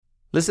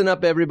Listen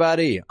up,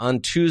 everybody. On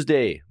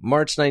Tuesday,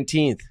 March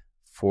 19th,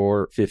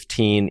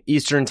 4:15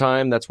 Eastern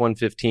Time, that's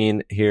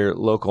 1:15 here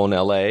local in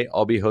LA,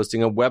 I'll be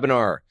hosting a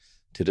webinar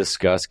to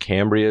discuss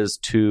Cambria's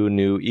two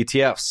new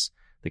ETFs,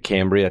 the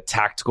Cambria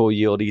Tactical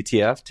Yield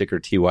ETF, ticker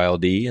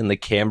TYLD, and the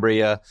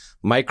Cambria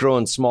Micro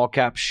and Small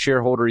Cap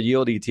Shareholder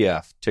Yield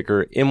ETF,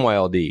 ticker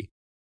MYLD.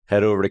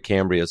 Head over to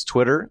Cambria's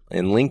Twitter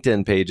and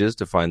LinkedIn pages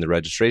to find the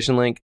registration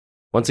link.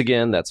 Once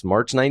again, that's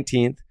March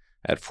 19th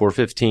at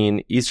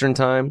 4:15 Eastern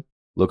Time.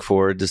 Look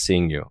forward to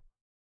seeing you.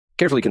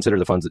 Carefully consider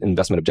the fund's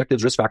investment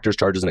objectives, risk factors,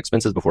 charges, and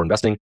expenses before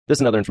investing. This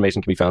and other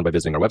information can be found by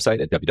visiting our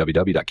website at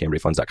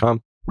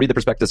www.cambriafunds.com. Read the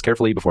prospectus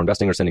carefully before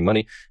investing or sending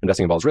money.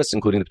 Investing involves risks,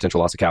 including the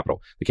potential loss of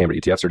capital. The Cambria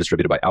ETFs are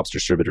distributed by Alps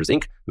Distributors,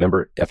 Inc.,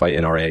 member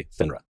FINRA,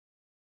 FINRA.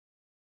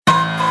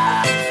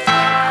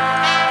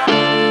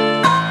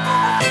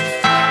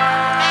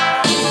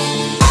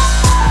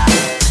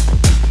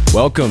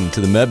 Welcome to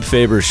the Meb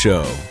Faber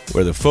Show,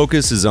 where the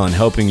focus is on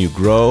helping you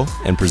grow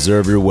and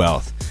preserve your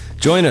wealth.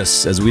 Join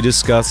us as we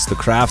discuss the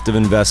craft of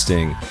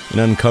investing and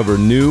uncover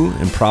new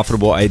and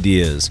profitable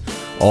ideas,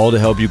 all to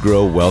help you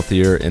grow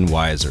wealthier and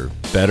wiser.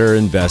 Better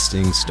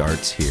investing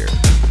starts here.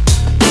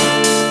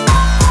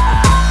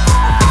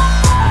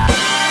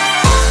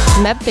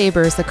 Meb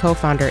Faber is the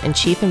co-founder and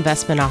chief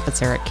investment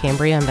officer at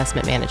Cambria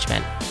Investment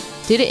Management.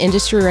 Due to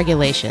industry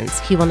regulations,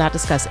 he will not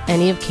discuss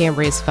any of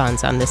Cambria's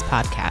funds on this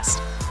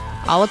podcast.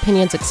 All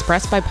opinions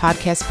expressed by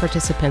podcast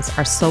participants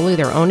are solely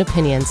their own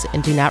opinions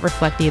and do not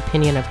reflect the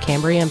opinion of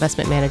Cambria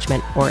Investment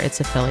Management or its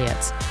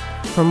affiliates.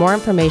 For more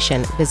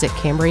information, visit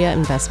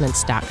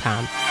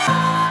CambriaInvestments.com.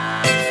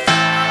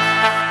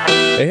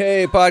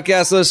 Hey,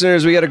 podcast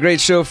listeners, we got a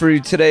great show for you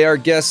today. Our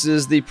guest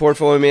is the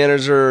portfolio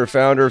manager,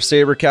 founder of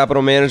Saber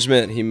Capital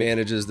Management. He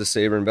manages the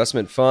Saber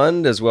Investment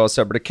Fund as well as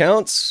separate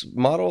accounts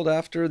modeled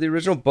after the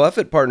original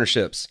Buffett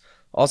partnerships.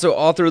 Also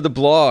author of the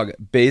blog,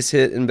 Base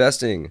Hit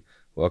Investing.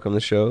 Welcome to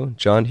the show,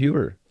 John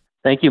Huber.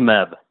 Thank you,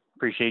 Meb.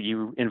 Appreciate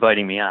you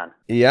inviting me on.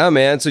 Yeah,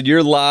 man. So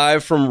you're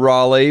live from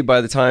Raleigh by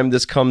the time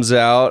this comes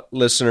out.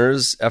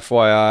 Listeners,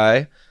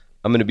 FYI,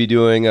 I'm going to be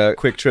doing a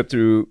quick trip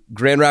through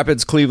Grand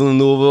Rapids, Cleveland,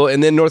 Louisville,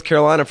 and then North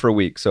Carolina for a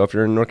week. So if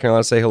you're in North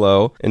Carolina, say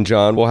hello. And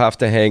John, we'll have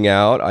to hang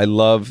out. I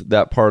love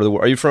that part of the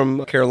world. Are you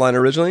from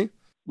Carolina originally?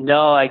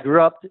 No, I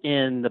grew up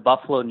in the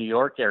Buffalo, New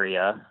York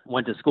area.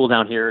 Went to school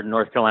down here in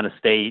North Carolina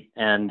State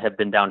and have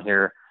been down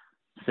here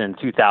since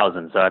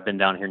 2000. So I've been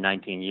down here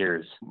 19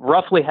 years,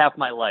 roughly half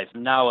my life.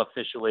 Now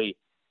officially,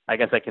 I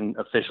guess I can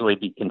officially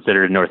be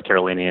considered a North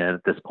Carolinian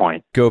at this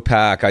point. Go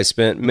Pack. I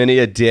spent many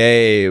a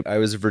day. I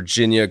was a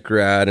Virginia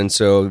grad. And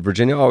so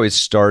Virginia always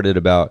started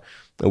about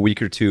a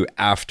week or two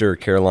after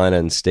Carolina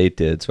and State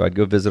did. So I'd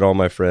go visit all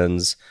my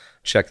friends,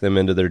 check them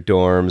into their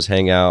dorms,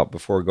 hang out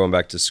before going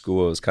back to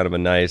school. It was kind of a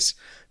nice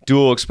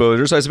dual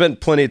exposure. So I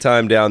spent plenty of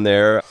time down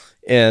there.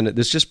 And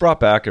this just brought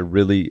back a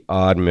really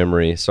odd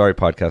memory. Sorry,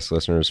 podcast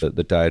listeners, for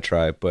the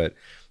diatribe. But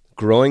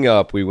growing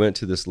up, we went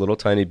to this little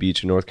tiny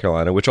beach in North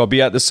Carolina, which I'll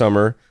be at this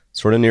summer,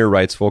 sort of near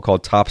Wrightsville,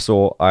 called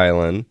Topsail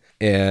Island.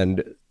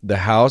 And the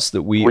house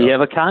that we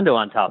have a condo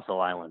on Topsail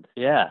Island.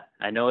 Yeah,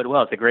 I know it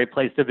well. It's a great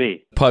place to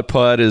be. Putt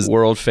Putt is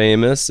world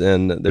famous.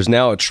 And there's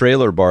now a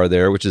trailer bar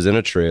there, which is in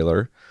a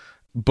trailer.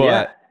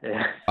 But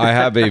yeah. I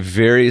have a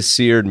very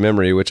seared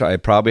memory, which I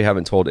probably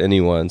haven't told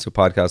anyone. So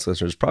podcast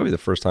listeners, probably the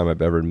first time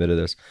I've ever admitted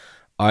this.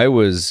 I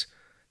was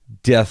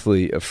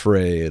deathly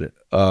afraid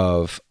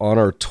of, on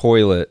our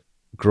toilet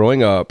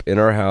growing up in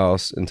our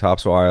house in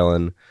Topsail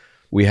Island,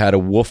 we had a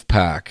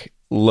Wolfpack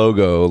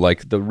logo,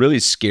 like the really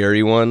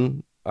scary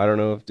one. I don't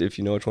know if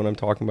you know which one I'm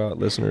talking about,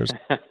 listeners.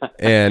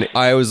 And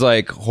I was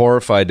like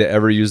horrified to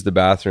ever use the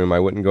bathroom. I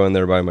wouldn't go in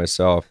there by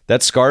myself.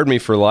 That scarred me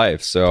for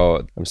life.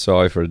 So I'm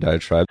sorry for the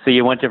diatribe. So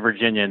you went to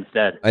Virginia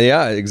instead.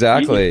 Yeah,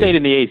 exactly. You stayed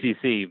in the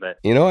ACC, but...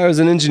 You know, I was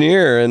an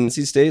engineer and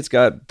NC State's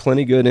got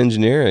plenty good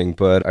engineering,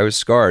 but I was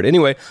scarred.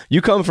 Anyway,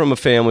 you come from a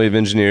family of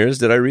engineers.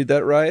 Did I read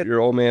that right? Your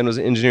old man was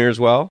an engineer as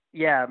well?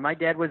 Yeah, my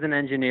dad was an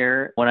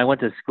engineer. When I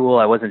went to school,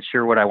 I wasn't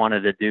sure what I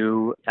wanted to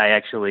do. I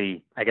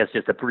guess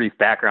just a brief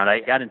background, I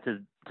got into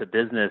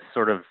business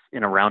sort of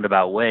in a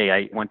roundabout way.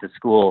 I went to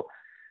school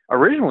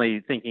originally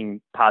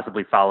thinking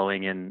possibly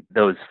following in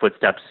those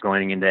footsteps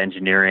going into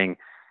engineering.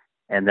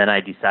 And then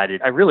I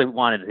decided I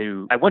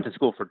went to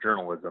school for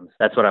journalism.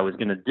 That's what I was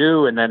going to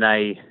do. And then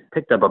I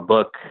picked up a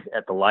book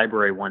at the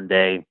library one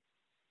day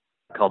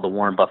called The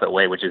Warren Buffett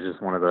Way, which is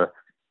just one of the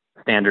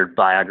standard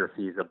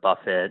biographies of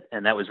Buffett.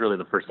 And that was really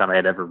the first time I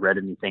had ever read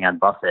anything on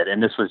Buffett.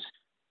 And this was,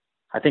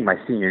 I think, my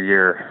senior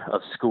year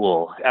of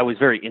school. I was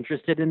very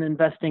interested in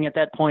investing at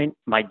that point.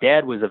 My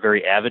dad was a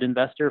very avid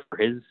investor for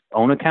his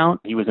own account.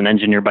 He was an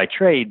engineer by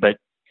trade, but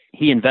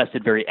he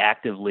invested very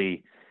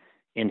actively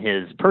in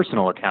his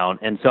personal account.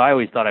 And so I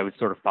always thought I would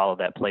sort of follow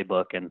that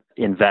playbook and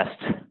invest,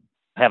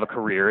 have a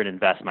career and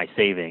invest my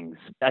savings.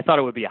 I thought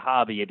it would be a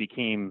hobby. It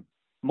became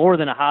more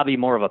than a hobby,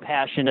 more of a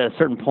passion at a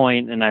certain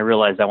point. And I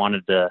realized I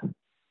wanted to,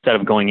 instead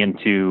of going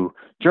into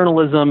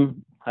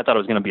journalism, I thought I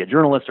was going to be a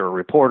journalist or a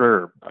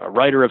reporter or a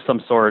writer of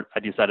some sort. I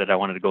decided I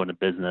wanted to go into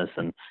business.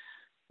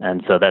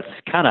 And so that's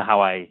kind of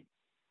how I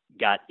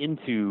got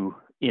into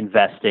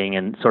investing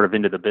and sort of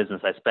into the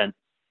business, I spent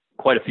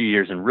quite a few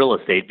years in real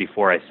estate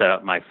before I set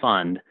up my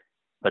fund.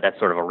 But that's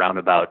sort of a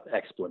roundabout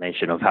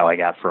explanation of how I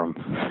got from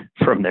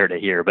there to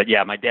here. But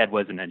yeah, my dad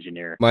was an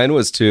engineer. Mine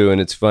was too,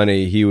 and it's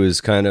funny. He was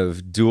kind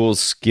of dual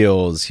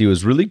skills. He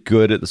was really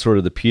good at the sort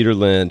of the Peter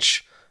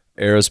Lynch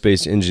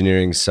aerospace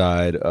engineering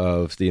side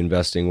of the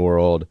investing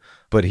world,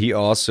 but he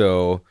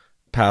also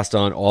passed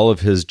on all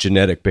of his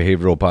genetic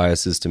behavioral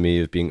biases to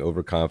me of being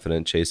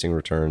overconfident, chasing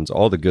returns,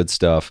 all the good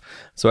stuff.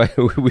 So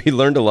we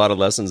learned a lot of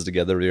lessons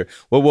together here.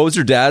 Well, what was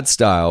your dad's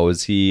style?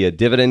 Was he a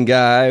dividend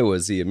guy?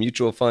 Was he a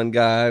mutual fund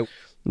guy?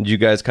 Did you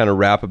guys kind of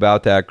rap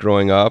about that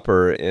growing up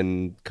or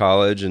in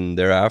college and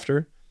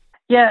thereafter?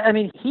 Yeah, I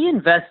mean, he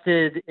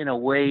invested in a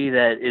way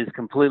that is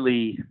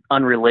completely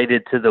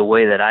unrelated to the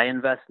way that I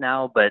invest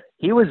now, but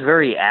he was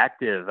very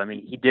active. I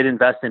mean, he did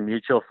invest in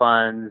mutual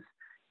funds.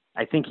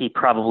 I think he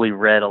probably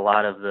read a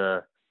lot of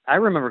I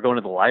remember going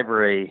to the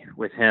library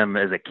with him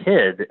as a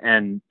kid,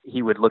 and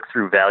he would look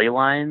through value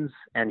lines,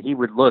 and he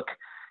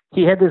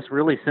had this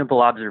really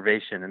simple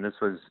observation, and this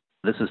was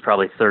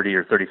probably 30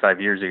 or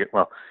 35 years ago.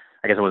 Well,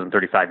 I guess it wasn't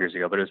 35 years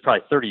ago, but it was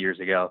probably 30 years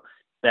ago,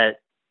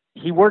 that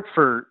he worked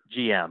for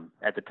GM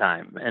at the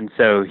time. And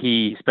so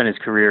he spent his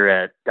career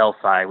at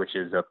Delphi, which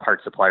is a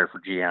part supplier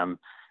for GM,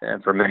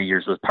 and for many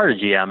years was part of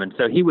GM. And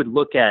so he would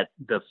look at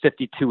the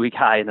 52-week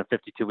high and the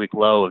 52-week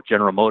low of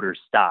General Motors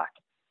stock.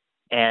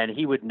 And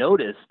he would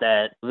notice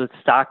that the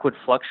stock would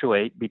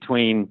fluctuate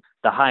between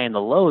the high and the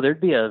low.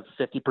 There'd be a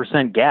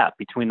 50% gap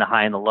between the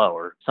high and the low,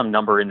 or some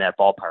number in that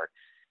ballpark.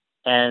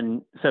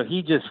 And so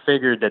he just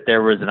figured that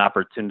there was an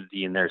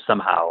opportunity in there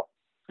somehow.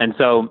 And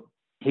so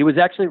he was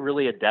actually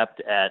really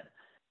adept at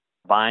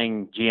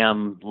buying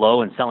GM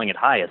low and selling it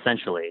high,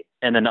 essentially,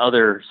 and then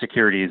other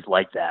securities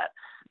like that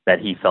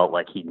he felt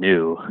like he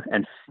knew.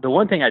 And the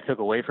one thing I took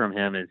away from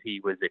him is he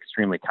was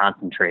extremely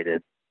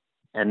concentrated.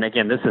 And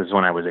again, this is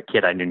when I was a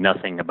kid. I knew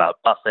nothing about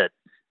Buffett.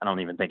 I don't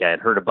even think I had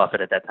heard of Buffett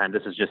at that time.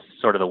 This is just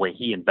sort of the way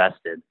he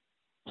invested.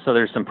 So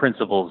there's some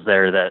principles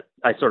there that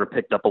I sort of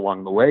picked up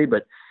along the way,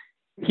 but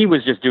he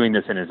was just doing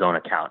this in his own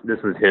account. This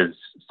was his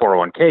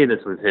 401k.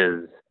 This was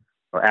his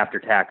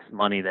after-tax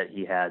money that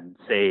he had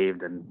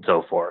saved and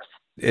so forth.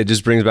 It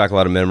just brings back a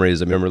lot of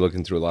memories. I remember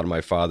looking through a lot of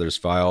my father's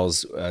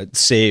files,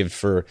 saved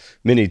for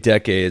many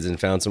decades, and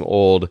found some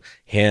old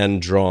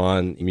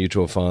hand-drawn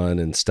mutual fund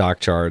and stock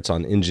charts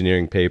on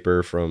engineering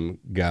paper from,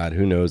 God,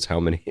 who knows how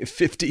many,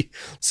 50,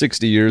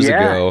 60 years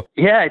ago.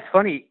 Yeah, it's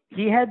funny.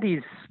 He had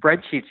these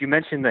spreadsheets. You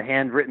mentioned the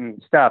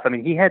handwritten stuff. I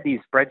mean, he had these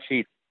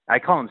spreadsheets. I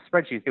call them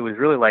spreadsheets. It was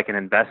really like an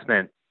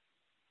investment.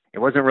 It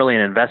wasn't really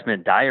an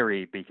investment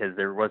diary because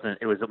it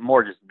was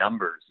more just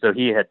numbers. So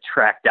he had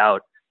tracked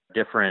out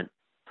different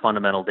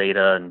fundamental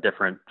data and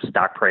different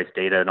stock price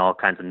data and all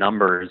kinds of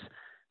numbers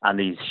on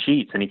these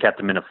sheets, and he kept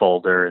them in a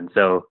folder. And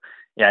so,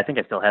 yeah, I think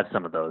I still have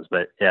some of those,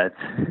 but yeah,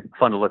 it's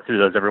fun to look through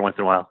those every once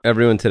in a while.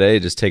 Everyone today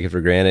just take it for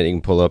granted. You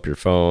can pull up your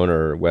phone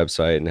or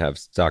website and have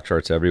stock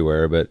charts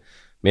everywhere. But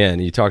man,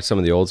 you talk to some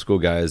of the old school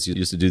guys, you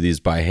used to do these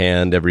by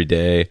hand every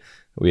day.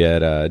 We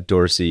had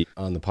Dorsey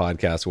on the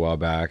podcast a while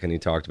back, and he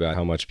talked about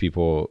how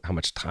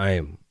much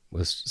time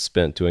was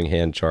spent doing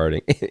hand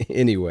charting.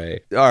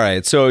 Anyway, all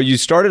right. So you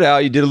started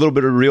out, you did a little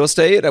bit of real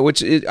estate,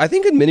 which I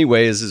think in many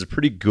ways is a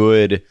pretty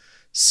good,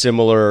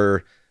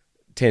 similar,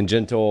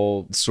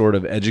 tangential sort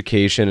of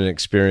education and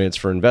experience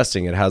for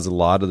investing. It has a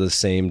lot of the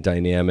same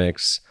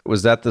dynamics.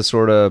 Was that the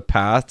sort of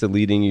path to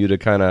leading you to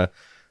kind of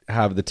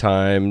have the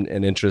time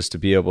and interest to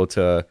be able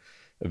to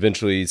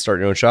eventually start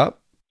your own shop?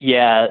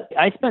 Yeah,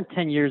 I spent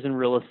 10 years in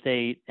real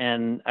estate,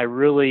 and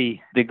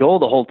the goal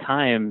the whole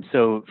time,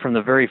 so from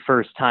the very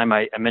first time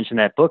I mentioned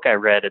that book I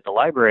read at the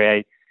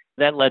library,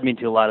 that led me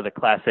to a lot of the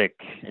classic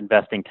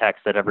investing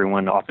texts that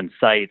everyone often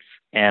cites,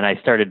 and I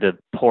started to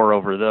pore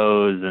over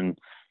those and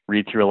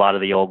read through a lot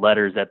of the old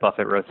letters that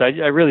Buffett wrote. So I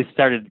really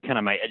started kind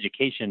of my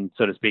education,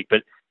 so to speak,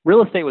 but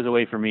real estate was a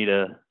way for me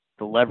to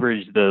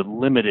leverage the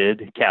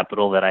limited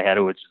capital that I had,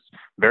 which is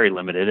very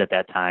limited at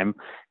that time,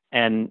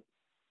 and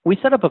we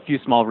set up a few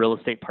small real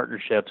estate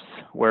partnerships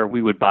where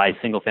we would buy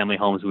single-family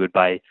homes. We would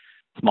buy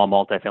small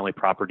multifamily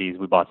properties.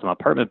 We bought some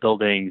apartment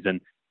buildings, and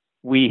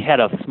we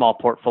had a small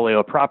portfolio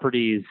of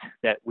properties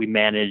that we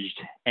managed.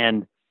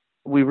 And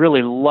we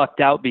really lucked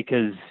out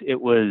because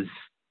it was,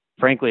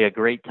 frankly, a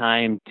great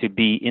time to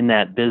be in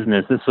that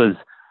business. This was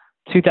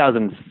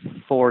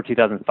 2004,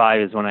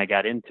 2005 is when I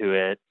got into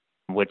it,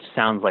 which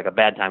sounds like a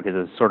bad time because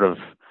it was sort of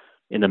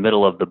in the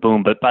middle of the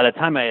boom. But by the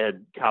time I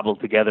had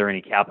cobbled together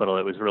any capital,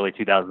 it was really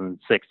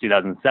 2006,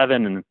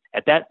 2007. And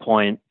at that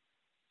point,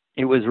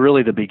 it was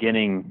really the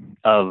beginning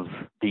of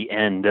the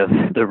end of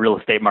the real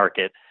estate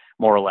market,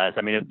 more or less.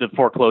 I mean,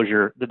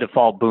 the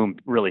default boom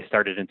really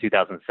started in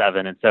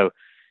 2007. And so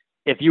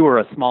if you were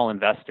a small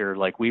investor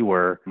like we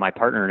were, my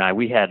partner and I,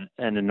 we had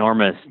an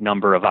enormous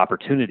number of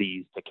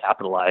opportunities to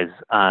capitalize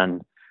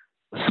on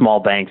small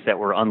banks that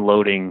were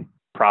unloading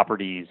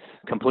properties,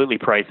 completely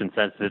price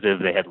insensitive.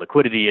 They had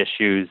liquidity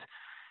issues,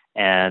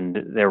 and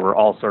there were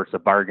all sorts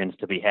of bargains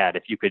to be had.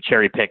 If you could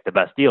cherry pick the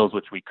best deals,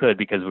 which we could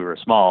because we were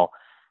small,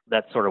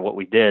 that's sort of what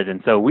we did.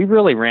 And so we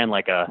really ran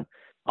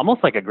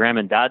almost like a Graham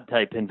and Dodd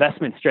type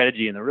investment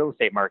strategy in the real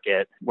estate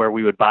market, where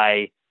we would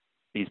buy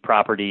these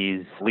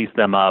properties, lease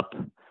them up,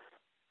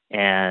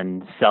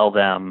 and sell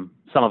them.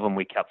 Some of them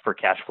we kept for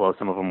cash flow,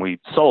 some of them we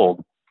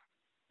sold.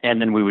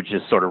 And then we would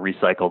just sort of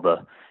recycle the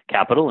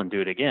capital and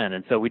do it again.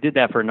 And so we did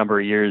that for a number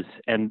of years.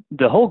 And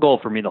the whole goal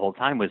for me the whole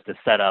time was to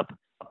set up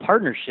a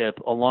partnership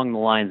along the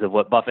lines of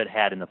what Buffett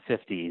had in the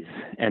 50s.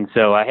 And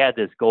so I had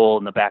this goal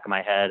in the back of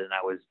my head, and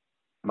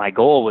my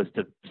goal was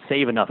to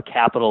save enough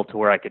capital to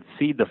where I could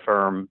seed the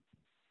firm,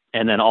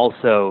 and then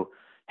also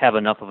have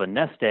enough of a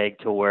nest egg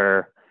to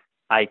where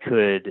I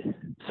could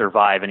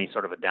survive any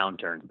sort of a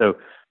downturn. So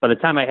by the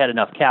time I had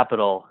enough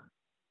capital,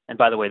 and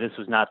by the way, this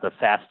was not the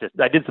fastest.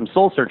 I did some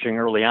soul searching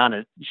early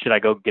on. Should I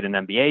go get an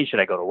MBA? Should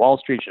I go to Wall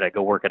Street? Should I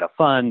go work at a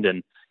fund?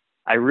 And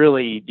I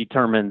really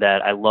determined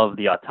that I loved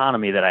the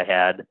autonomy that I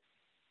had.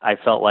 I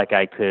felt like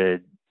I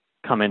could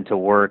come into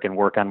work and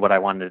work on what I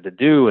wanted to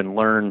do and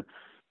learn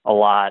a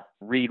lot,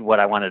 read what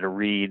I wanted to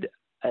read.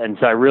 And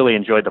so I really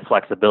enjoyed the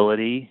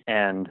flexibility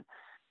and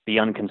the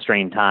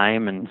unconstrained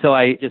time. And so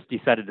I just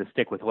decided to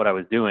stick with what I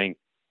was doing.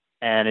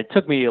 And it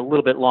took me a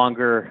little bit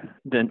longer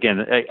than,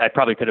 again, I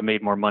probably could have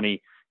made more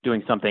money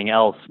doing something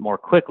else more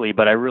quickly,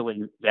 but I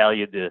really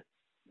valued the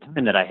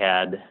time that I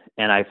had.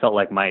 And I felt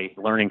like my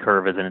learning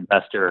curve as an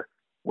investor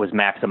was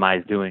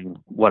maximized doing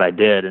what I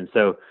did. And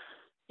so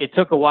it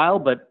took a while,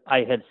 but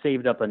I had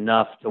saved up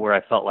enough to where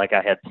I felt like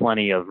I had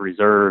plenty of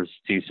reserves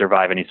to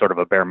survive any sort of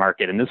a bear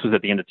market. And this was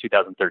at the end of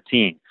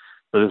 2013.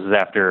 So this was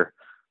after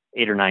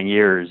 8 or 9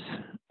 years,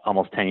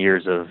 almost 10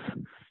 years of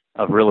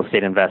real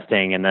estate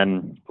investing. And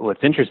then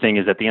what's interesting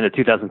is at the end of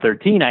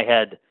 2013, I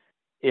had,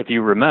 if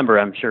you remember,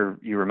 I'm sure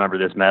you remember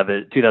this, Mev,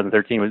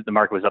 2013 the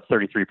market was up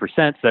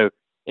 33%. So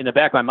in the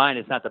back of my mind,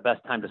 it's not the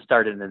best time to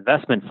start an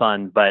investment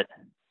fund, but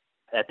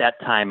at that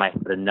time I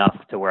had enough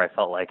to where I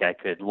felt like I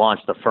could launch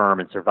the firm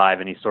and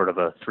survive any sort of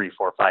a 3,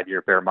 4, 5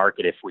 year bear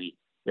market if we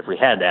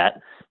had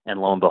that.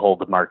 And lo and behold,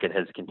 the market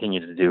has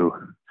continued to do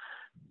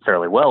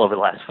fairly well over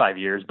the last 5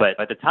 years. But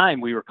at the time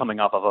we were coming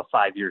off of a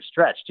 5-year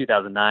stretch,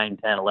 2009,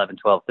 10, 11,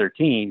 12,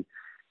 13,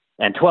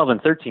 and 12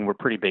 and 13 were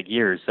pretty big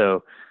years.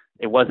 So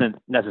it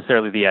wasn't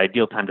necessarily the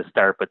ideal time to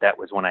start, but that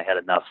was when I had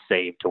enough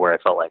saved to where I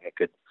felt like I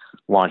could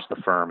launch the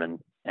firm and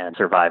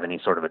survive any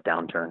sort of a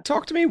downturn.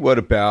 Talk to me, what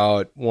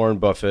about Warren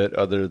Buffett,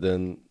 other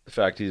than the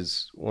fact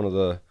he's one of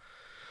the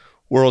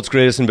world's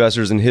greatest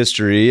investors in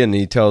history and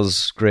he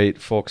tells great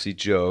folksy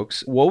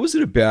jokes. What was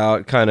it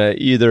about kind of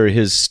either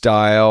his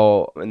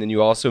style, and then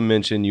you also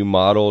mentioned you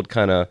modeled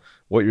kind of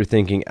what you're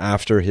thinking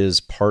after his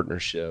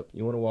partnership.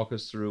 You want to walk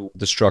us through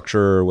the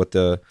structure or what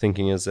the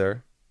thinking is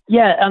there?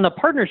 Yeah, on the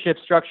partnership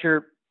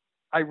structure,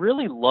 I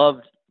really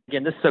loved,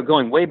 again, this is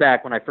going way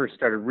back when I first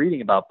started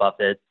reading about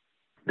Buffett.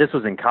 This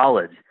was in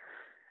college.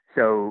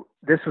 So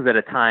this was at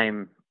a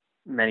time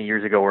many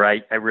years ago where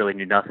I really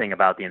knew nothing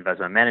about the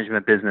investment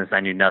management business. I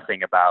knew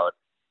nothing about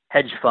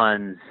hedge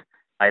funds.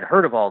 I'd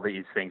heard of all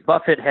these things.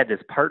 Buffett had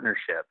this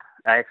partnership.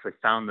 I actually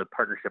found the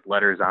partnership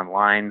letters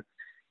online,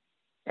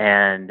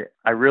 and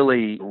I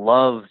really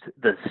loved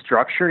the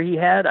structure he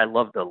had. I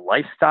loved the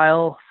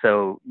lifestyle.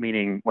 So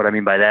meaning, what I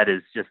mean by that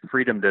is just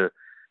freedom to,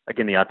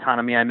 again, the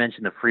autonomy I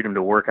mentioned, the freedom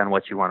to work on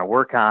what you want to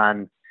work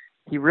on.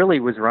 He really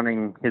was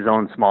running his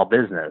own small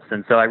business.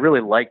 And so I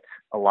really liked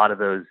a lot of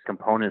those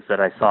components that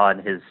I saw in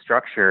his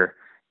structure.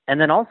 And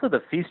then also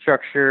the fee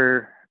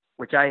structure,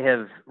 which I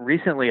have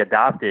recently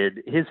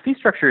adopted. His fee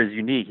structure is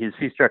unique. His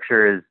fee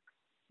structure is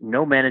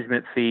no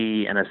management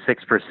fee and a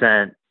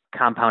 6%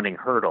 compounding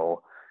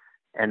hurdle.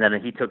 And then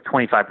he took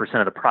 25%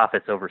 of the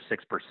profits over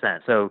 6%.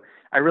 So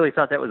I really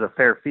thought that was a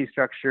fair fee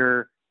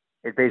structure.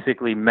 It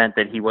basically meant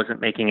that he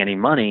wasn't making any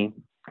money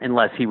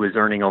unless he was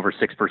earning over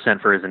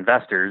 6% for his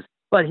investors.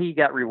 But he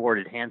got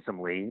rewarded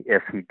handsomely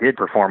if he did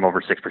perform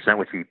over 6%,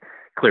 which he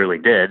clearly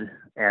did.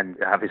 And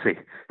obviously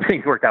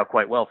things worked out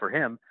quite well for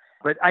him.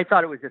 But I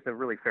thought it was just a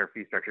really fair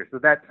fee structure. So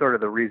that's sort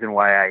of the reason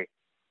why I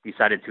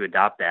decided to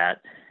adopt that.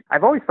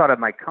 I've always thought of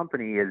my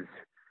company as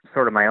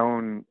sort of my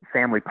own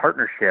family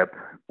partnership,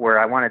 where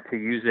I wanted to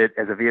use it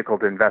as a vehicle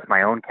to invest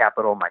my own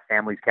capital, my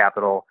family's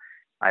capital.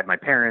 I had my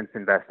parents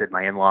invested,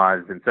 my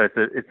in-laws. And so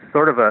it's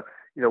sort of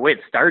the way it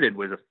started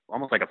was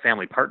almost like a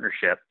family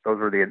partnership. Those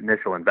were the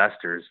initial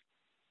investors.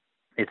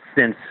 It's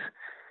since,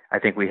 I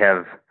think we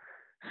have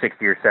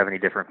 60 or 70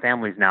 different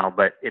families now,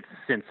 but it's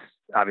since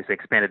obviously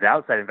expanded to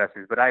outside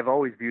investors. But I've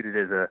always viewed it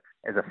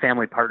as a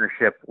family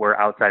partnership where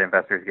outside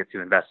investors get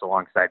to invest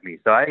alongside me.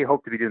 So I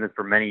hope to be doing this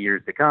for many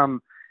years to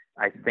come.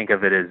 I think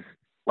of it as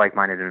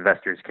like-minded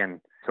investors can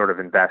sort of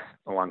invest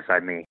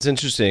alongside me. It's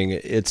interesting.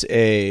 It's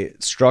a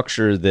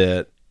structure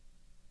that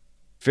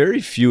very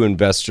few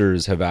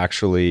investors have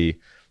actually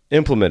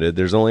implemented.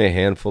 There's only a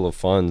handful of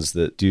funds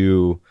that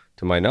do,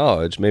 to my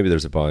knowledge, maybe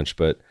there's a bunch,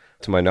 but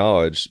to my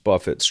knowledge,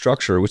 Buffett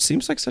structure, which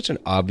seems like such an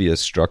obvious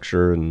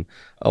structure and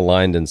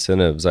aligned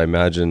incentives. I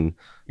imagine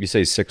you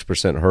say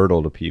 6%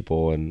 hurdle to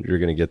people and you're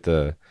going to get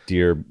the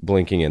deer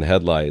blinking in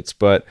headlights,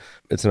 but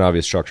it's an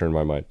obvious structure in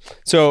my mind.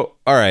 So,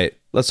 all right,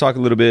 let's talk a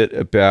little bit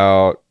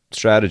about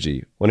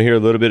strategy. I want to hear a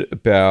little bit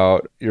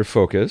about your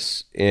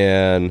focus.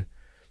 And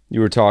you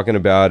were talking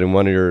about in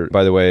one of your,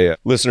 by the way,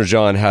 listener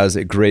John has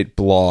a great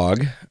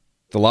blog,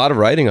 a lot of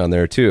writing on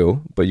there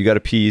too, but you got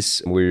a piece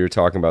where you're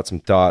talking about some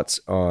thoughts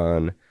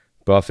on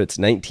Buffett's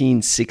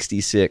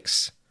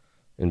 1966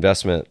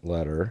 investment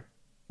letter,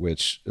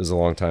 which is a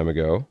long time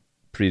ago,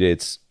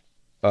 predates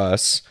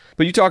us.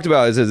 But you talked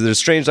about there's a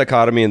strange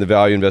dichotomy in the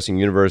value investing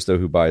universe, though,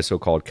 who buy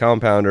so-called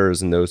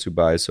compounders and those who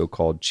buy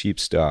so-called cheap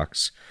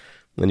stocks.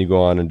 And then you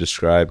go on and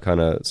describe kind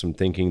of some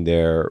thinking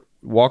there.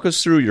 Walk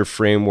us through your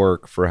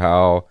framework for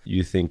how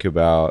you think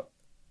about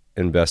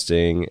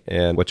investing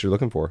and what you're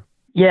looking for.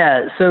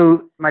 Yeah.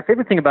 So my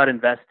favorite thing about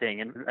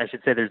investing, and I should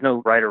say there's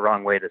no right or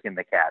wrong way to skin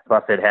the cat.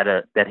 Buffett had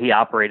that he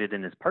operated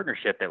in his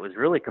partnership that was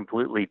really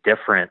completely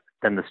different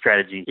than the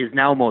strategy is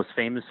now most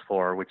famous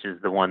for, which is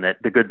the one that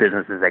the good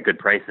businesses at good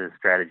prices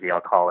strategy,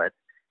 I'll call it,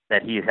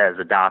 that he has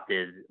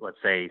adopted, let's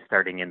say,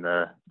 starting in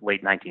the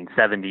late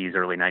 1970s,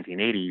 early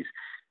 1980s,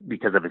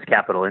 because of his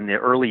capital. In the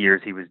early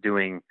years, he was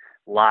doing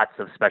lots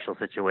of special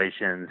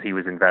situations. He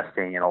was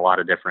investing in a lot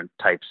of different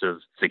types of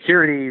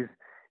securities.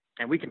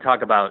 And we can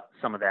talk about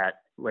some of that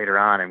later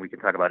on, and we can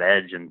talk about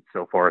edge and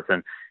so forth.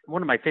 And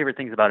one of my favorite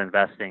things about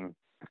investing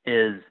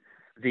is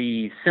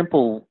the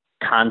simple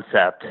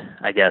concept,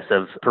 I guess,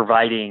 of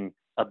providing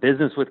a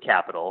business with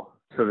capital.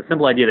 So the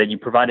simple idea that you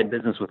provide a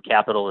business with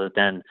capital that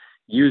then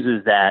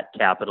uses that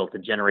capital to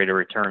generate a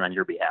return on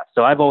your behalf.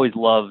 So I've always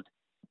loved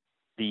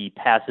the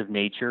passive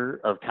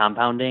nature of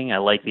compounding. I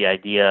like the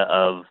idea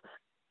of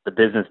the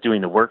business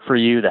doing the work for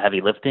you, the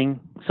heavy lifting,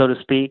 so to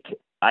speak.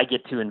 I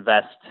get to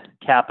invest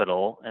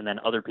capital, and then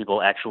other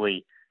people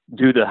actually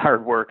do the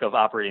hard work of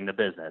operating the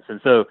business. And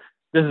so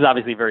this is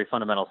obviously very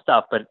fundamental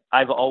stuff, but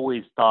I've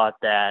always thought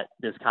that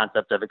this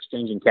concept of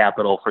exchanging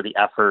capital for the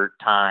effort,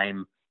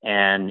 time,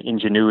 and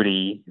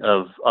ingenuity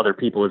of other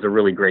people is a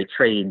really great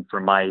trade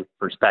from my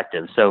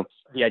perspective. So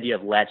the idea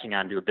of latching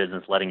onto a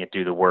business, letting it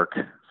do the work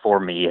for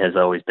me has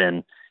always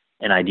been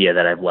an idea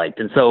that I've liked.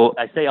 And so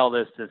I say all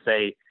this to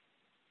say,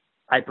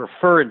 I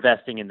prefer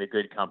investing in the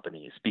good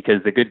companies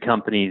because the good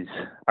companies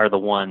are the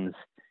ones,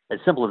 as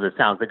simple as it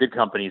sounds, the good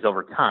companies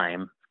over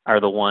time are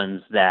the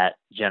ones that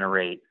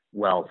generate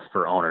wealth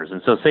for owners.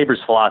 And so Saber's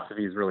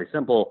philosophy is really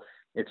simple.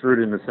 It's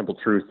rooted in the simple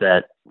truth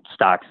that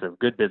stocks of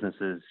good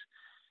businesses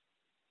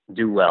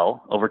do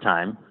well over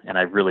time. And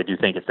I really do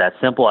think it's that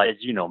simple. As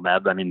you know,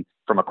 Meb, I mean,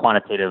 from a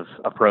quantitative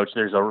approach,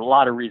 there's a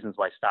lot of reasons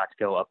why stocks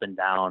go up and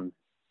down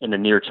in the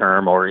near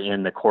term or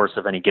in the course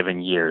of any given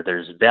year.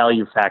 There's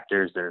value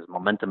factors, there's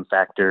momentum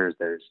factors,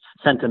 there's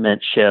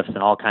sentiment shifts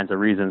and all kinds of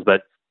reasons.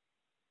 But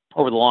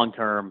over the long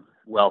term,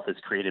 wealth is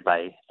created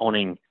by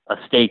owning a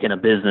stake in a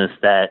business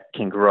that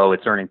can grow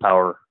its earning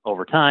power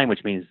over time,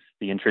 which means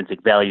the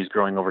intrinsic value is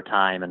growing over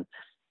time, and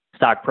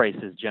stock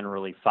prices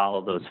generally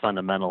follow those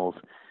fundamentals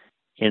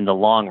in the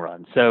long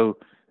run. So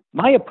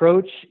my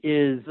approach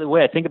is, the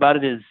way I think about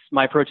it is,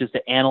 my approach is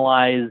to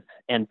analyze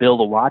and build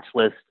a watch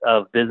list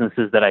of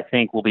businesses that I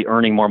think will be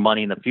earning more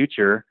money in the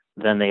future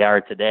than they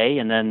are today.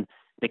 And then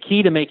the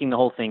key to making the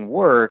whole thing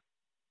work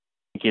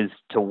is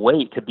to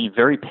wait, to be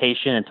very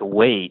patient and to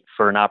wait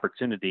for an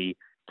opportunity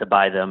to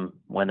buy them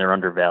when they're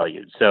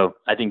undervalued. So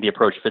I think the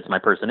approach fits my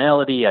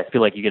personality. I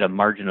feel like you get a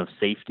margin of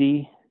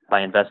safety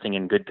by investing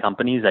in good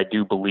companies. I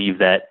do believe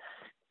that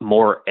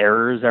more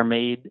errors are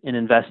made in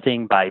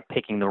investing by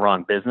picking the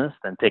wrong business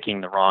than picking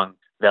the wrong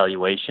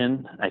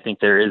valuation. I think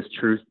there is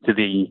truth to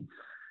the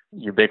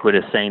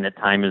ubiquitous saying that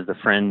time is the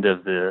friend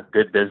of the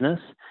good business.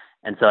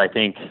 And so I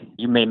think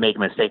you may make a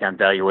mistake on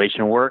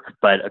valuation work,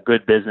 but a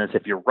good business,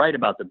 if you're right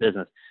about the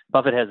business,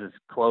 Buffett has this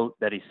quote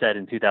that he said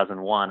in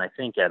 2001, I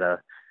think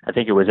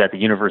it was at the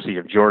University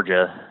of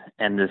Georgia.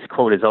 And this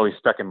quote has always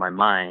stuck in my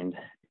mind.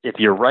 If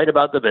you're right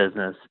about the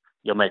business,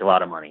 you'll make a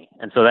lot of money.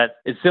 And so that,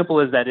 as simple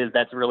as that is,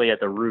 that's really at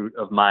the root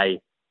of my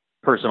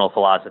personal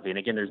philosophy. And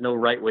again, there's no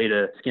right way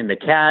to skin the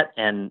cat.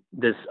 And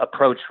this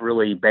approach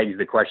really begs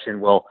the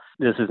question, well,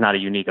 this is not a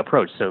unique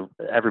approach. So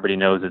everybody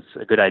knows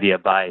it's a good idea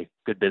to buy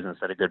good business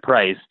at a good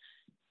price.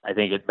 I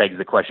think it begs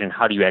the question,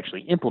 how do you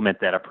actually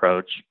implement that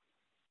approach?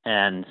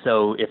 And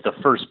so if the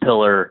first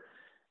pillar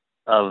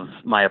of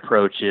my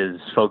approach is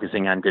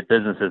focusing on good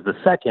businesses, the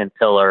second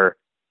pillar,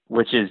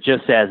 which is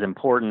just as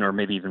important or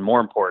maybe even more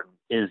important,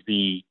 is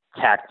the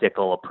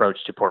tactical approach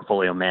to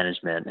portfolio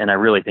management. And I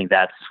really think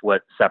that's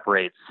what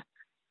separates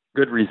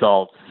good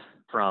results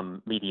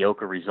from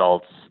mediocre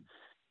results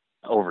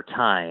over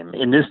time.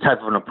 In this type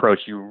of an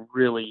approach, you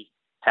really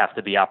have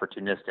to be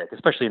opportunistic,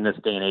 especially in this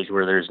day and age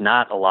where there's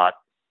not a lot.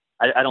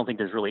 I don't think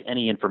there's really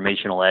any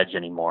informational edge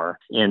anymore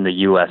in the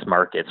U.S.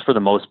 markets for the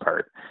most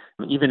part,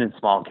 even in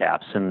small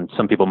caps. And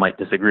some people might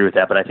disagree with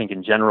that, but I think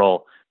in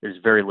general, there's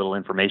very little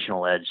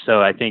informational edge.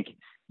 So I think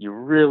you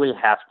really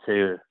have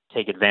to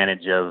take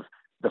advantage of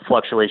the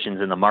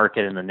fluctuations in the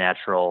market and the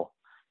natural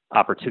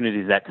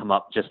opportunities that come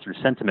up just through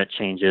sentiment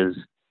changes.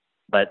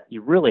 But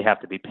you really have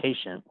to be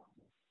patient,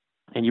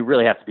 and you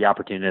really have to be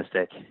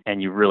opportunistic,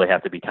 and you really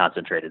have to be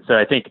concentrated. So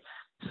I think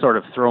sort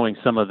of throwing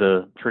some of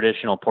the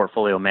traditional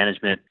portfolio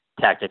management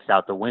tactics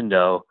out the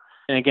window,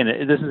 And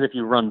again, this is if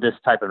you run this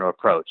type of an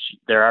approach.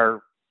 There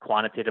are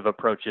quantitative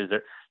approaches.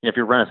 If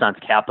you're Renaissance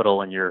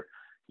Capital and you're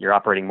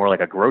operating more like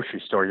a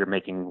grocery store, you're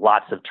making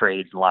lots of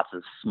trades and lots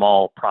of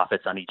small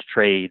profits on each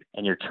trade,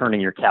 and you're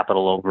turning your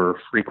capital over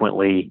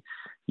frequently,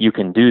 you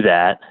can do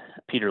that.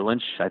 Peter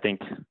Lynch, I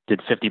think,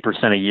 did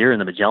 50% a year in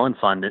the Magellan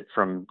Fund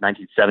from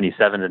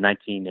 1977 to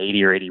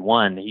 1980 or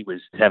 81. He was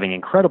having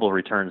incredible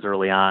returns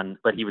early on,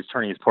 but he was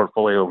turning his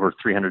portfolio over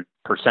 300%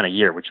 a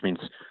year, which means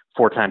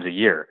 4 times a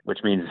year, which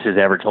means his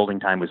average holding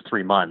time was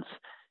 3 months.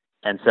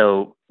 And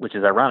so, which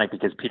is ironic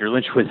because Peter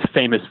Lynch was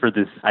famous for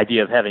this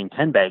idea of having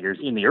 10 baggers.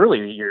 In the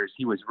earlier years,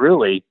 he was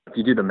really, if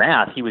you do the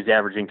math, he was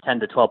averaging 10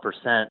 to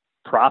 12%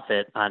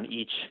 profit on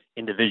each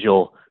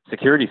individual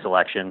security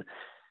selection.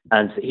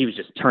 And so he was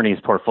just turning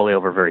his portfolio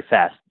over very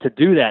fast. To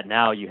do that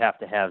now, you have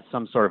to have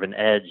some sort of an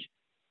edge.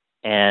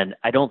 And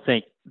I don't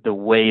think the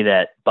way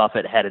that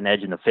Buffett had an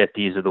edge in the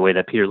 50s or the way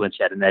that Peter Lynch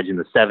had an edge in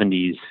the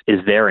 70s is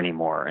there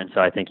anymore. And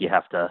so I think you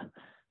have to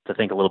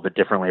think a little bit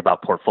differently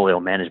about portfolio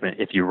management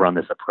if you run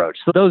this approach.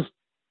 So those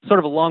sort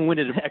of a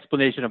long-winded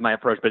explanation of my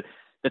approach, but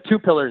the 2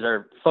 pillars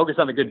are focus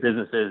on the good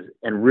businesses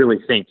and really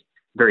think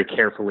very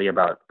carefully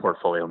about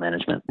portfolio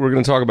management. We're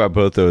going to talk about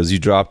both those. You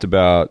dropped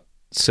about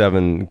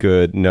 7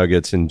 good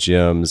nuggets and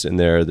gems in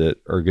there that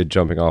are good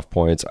jumping off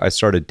points. I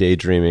started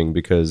daydreaming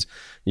because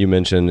you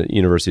mentioned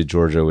University of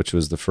Georgia, which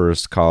was the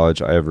first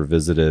college I ever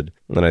visited.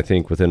 And I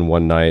think within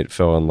one night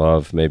fell in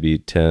love maybe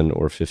 10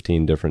 or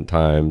 15 different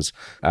times.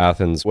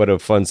 Athens, what a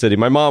fun city.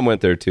 My mom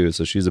went there too,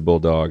 so she's a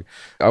bulldog.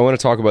 I want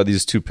to talk about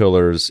these 2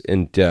 pillars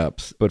in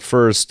depth. But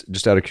first,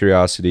 just out of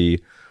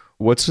curiosity,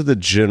 what's the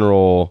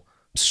general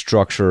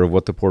structure of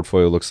what the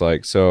portfolio looks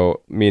like?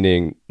 So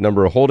meaning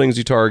number of holdings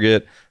you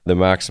target, the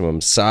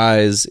maximum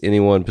size any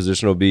one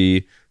position will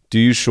be, do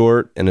you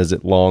short, and is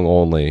it long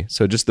only?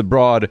 So just the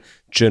broad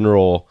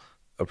general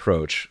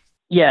approach.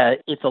 Yeah,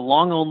 it's a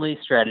long only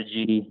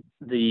strategy.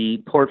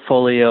 The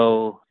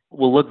portfolio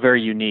will look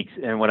very unique.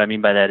 And what I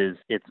mean by that is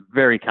it's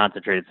very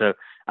concentrated. So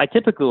I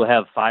typically will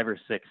have 5 or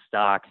 6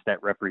 stocks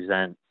that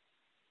represent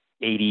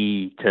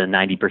 80 to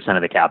 90%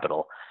 of the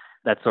capital.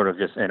 That's sort of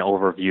just an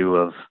overview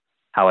of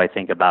how I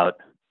think about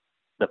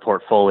the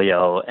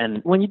portfolio. And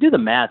when you do the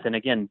math, and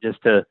again,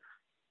 just to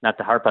not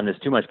to harp on this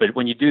too much, but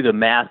when you do the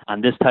math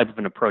on this type of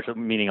an approach,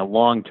 meaning a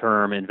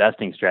long-term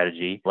investing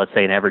strategy, let's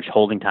say an average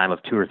holding time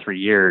of 2 or 3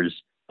 years,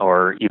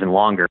 or even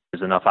longer,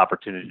 there's enough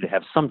opportunity to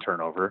have some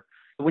turnover.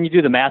 When you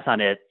do the math on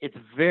it, it's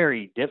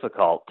very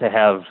difficult to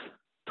have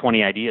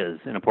 20 ideas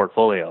in a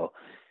portfolio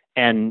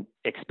and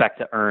expect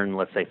to earn,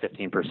 let's say,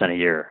 15% a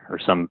year or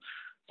some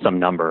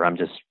number. I'm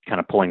just kind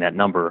of pulling that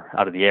number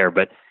out of the air,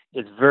 but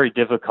it's very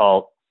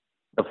difficult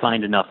to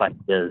find enough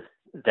ideas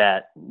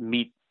that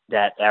meet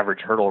that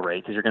average hurdle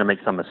rate because you're going to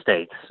make some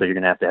mistakes. So you're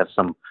going to have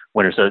some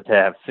winners. So to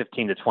have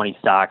 15 to 20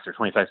 stocks or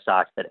 25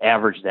 stocks that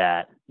average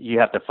that, you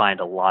have to find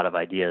a lot of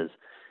ideas.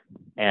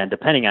 And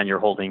depending on your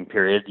holding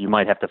period, you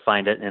might have to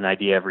find an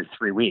idea every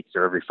 3 weeks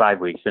or every 5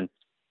 weeks. And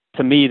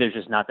to me, there's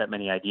just not that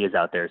many ideas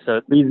out there. So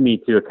it leads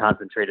me to a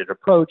concentrated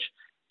approach.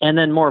 And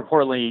then more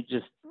importantly,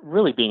 just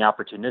really being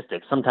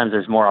opportunistic. Sometimes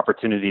there's more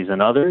opportunities than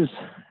others.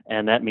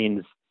 And that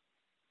means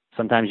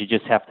sometimes you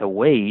just have to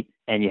wait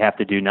and you have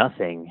to do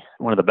nothing.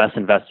 One of the best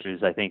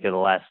investors, I think, of the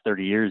last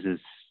 30 years is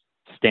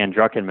Stan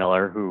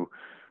Druckenmiller, who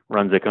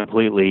runs a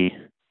completely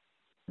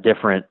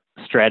different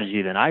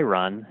strategy than I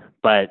run,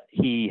 but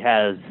he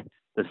has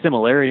the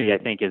similarity, I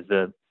think, is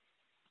the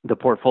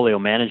portfolio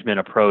management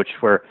approach,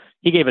 where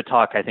he gave a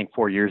talk, I think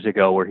 4 years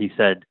ago, where he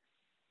said,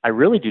 I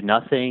really do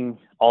nothing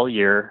all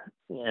year.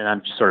 And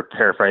I'm just sort of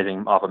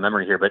paraphrasing off of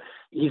memory here, but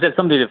he said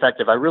something to the effect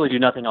of, I really do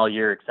nothing all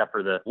year except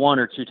for the 1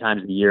 or 2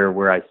 times a year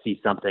where I see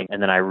something and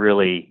then I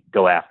really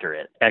go after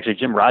it. Actually,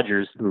 Jim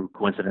Rogers, who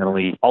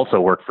coincidentally also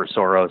worked for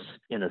Soros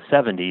in the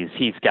 70s,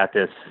 he's got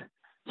this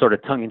sort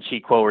of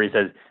tongue-in-cheek quote where he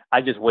says,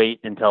 I just wait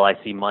until I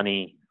see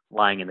money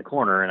lying in the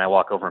corner and I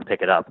walk over and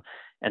pick it up.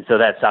 And so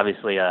that's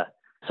obviously a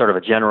sort of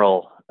a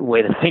general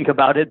way to think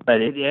about it,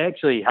 but it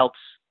actually helps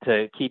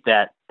to keep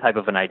that type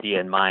of an idea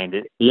in mind.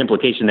 The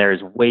implication there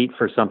is wait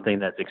for something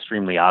that's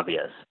extremely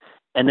obvious,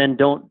 and then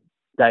don't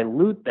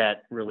dilute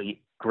that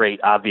really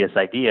great obvious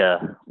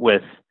idea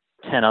with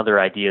 10 other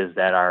ideas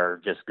that are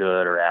just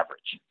good or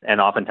average. And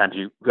oftentimes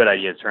good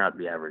ideas turn out to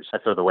be average.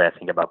 That's sort of the way I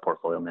think about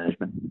portfolio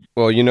management.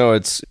 Well,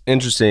 it's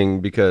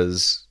interesting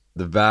because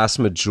the vast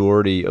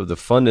majority of the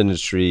fund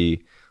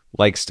industry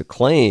likes to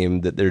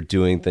claim that they're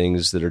doing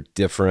things that are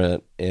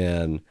different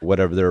and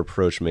whatever their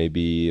approach may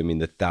be. I mean,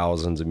 the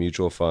thousands of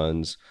mutual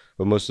funds,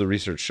 but most of the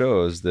research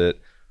shows that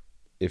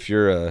if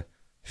you're a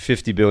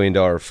 $50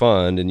 billion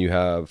fund and you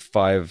have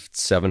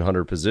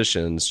 700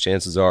 positions,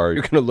 chances are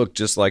you're going to look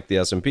just like the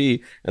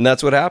S&P. And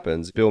that's what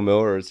happens. Bill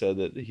Miller said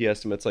that he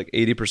estimates like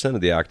 80%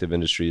 of the active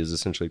industry is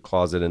essentially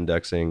closet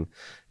indexing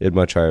at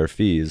much higher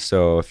fees.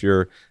 So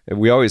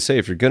we always say,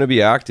 if you're going to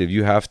be active,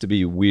 you have to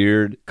be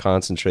weird,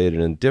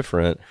 concentrated, and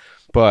different.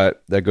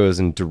 But that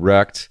goes in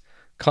direct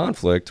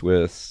conflict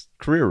with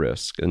career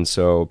risk. And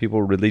so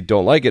people really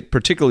don't like it,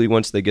 particularly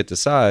once they get to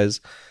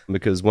size,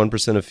 because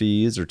 1% of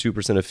fees or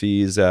 2% of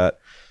fees at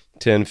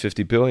 10,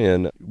 50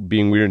 billion,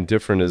 being weird and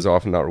different is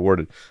often not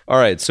rewarded. All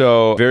right.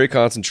 So very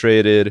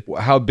concentrated.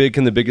 How big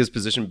can the biggest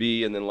position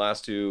be? And then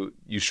last two,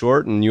 you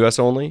short and US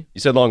only?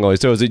 You said long only.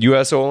 So is it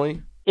US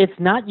only? It's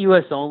not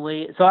U.S.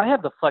 only. So I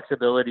have the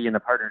flexibility in the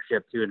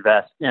partnership to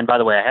invest. And by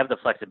the way, I have the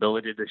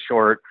flexibility to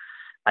short.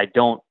 I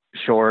don't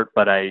short,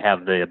 but I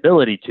have the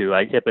ability to.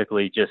 I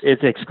typically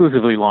it's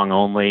exclusively long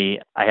only.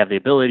 I have the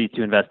ability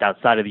to invest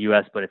outside of the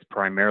U.S., but it's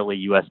primarily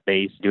U.S.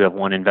 based. I do have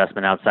one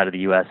investment outside of the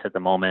U.S. at the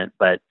moment,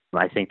 but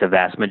I think the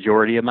vast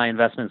majority of my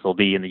investments will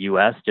be in the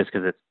U.S. just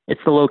because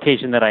it's the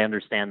location that I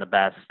understand the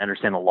best,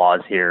 understand the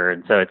laws here.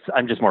 And so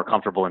I'm just more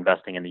comfortable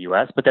investing in the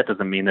U.S., but that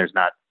doesn't mean there's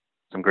not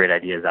some great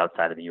ideas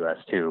outside of the U.S.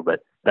 too,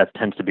 but that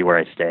tends to be where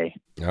I stay.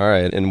 All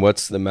right. And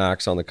what's the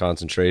max on the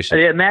concentration?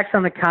 The max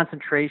on the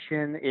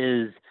concentration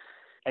is,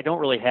 I don't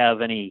really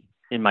have any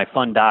in my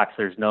fund docs.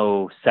 There's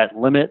no set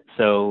limit.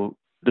 So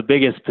the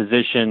biggest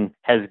position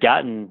has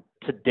gotten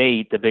to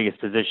date, the biggest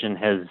position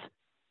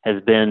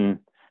has been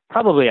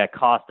probably at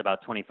cost about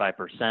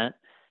 25%,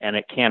 and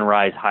it can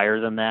rise higher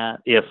than that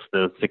if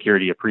the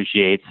security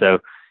appreciates. So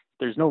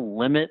there's no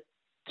limit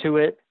to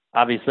it.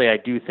 Obviously, I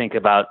do think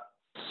about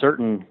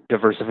certain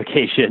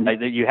diversification.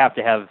 You have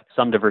to have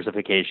some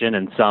diversification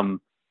and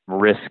some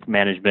risk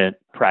management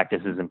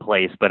practices in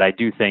place. But I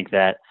do think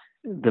that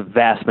the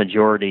vast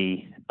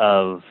majority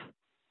of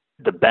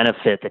the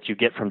benefit that you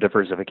get from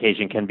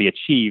diversification can be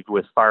achieved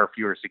with far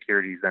fewer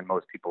securities than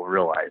most people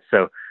realize.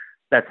 So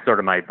that's sort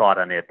of my thought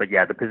on it. But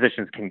yeah, the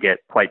positions can get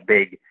quite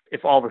big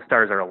if all the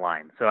stars are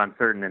aligned. So on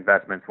certain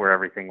investments where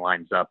everything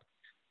lines up,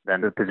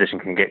 then the position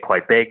can get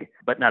quite big,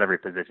 but not every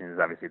position is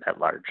obviously that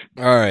large.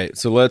 All right.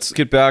 So let's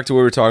get back to what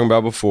we were talking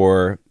about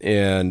before,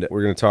 and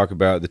we're going to talk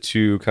about the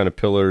two kind of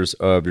pillars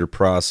of your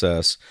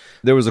process.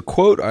 There was a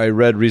quote I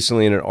read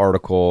recently in an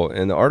article,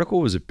 and the article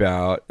was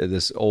about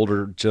this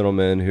older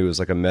gentleman who was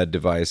like a med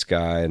device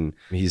guy, and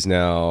he's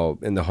now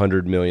in the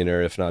 100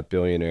 millionaire, if not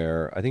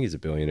billionaire. I think he's a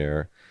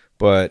billionaire.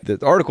 But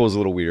the article is a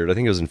little weird. I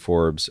think it was in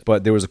Forbes.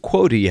 But there was a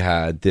quote he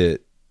had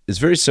that is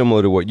very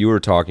similar to what you were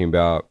talking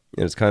about.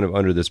 And it's kind of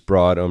under this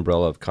broad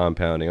umbrella of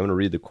compounding. I'm going to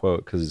read the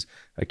quote because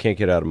I can't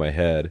get it out of my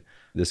head.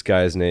 This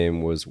guy's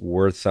name was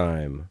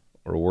Wertheim,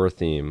 or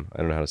Wertheim. I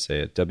don't know how to say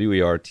it.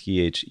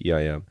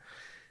 Wertheim.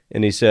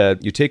 And he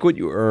said, you take what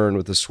you earn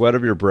with the sweat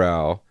of your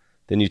brow,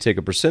 then you take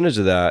a percentage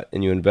of that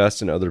and you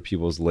invest in other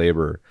people's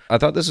labor. I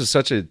thought this was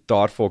such a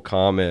thoughtful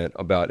comment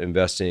about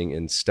investing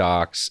in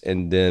stocks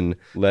and then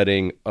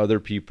letting other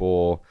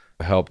people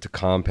help to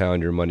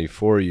compound your money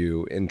for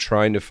you and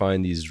trying to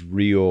find these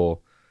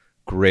real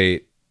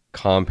great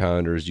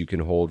compounders you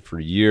can hold for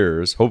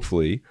years,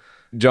 hopefully.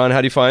 John,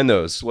 how do you find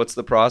those? What's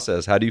the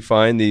process? How do you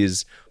find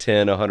these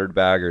 10, 100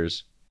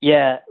 baggers?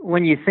 Yeah,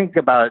 when you think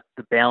about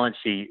the balance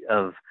sheet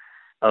of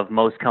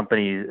most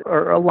companies,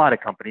 or a lot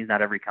of companies,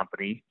 not every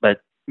company,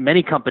 but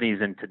many companies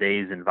in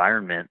today's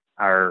environment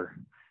are,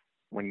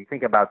 when you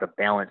think about the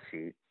balance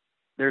sheet,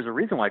 there's a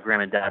reason why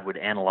Graham and Dad would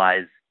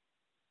analyze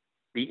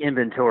the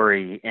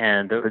inventory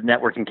and the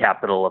net working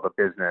capital of a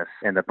business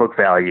and the book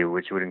value,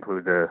 which would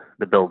include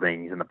the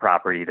buildings and the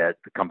property that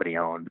the company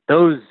owned.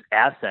 Those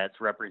assets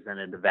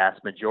represented the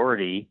vast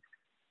majority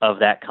of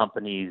that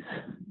company's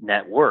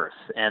net worth.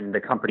 And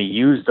the company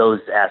used those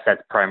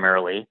assets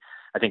primarily.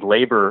 I think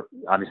labor,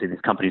 obviously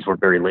these companies were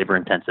very labor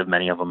intensive,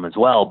 many of them as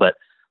well, but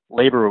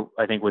labor,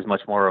 I think, was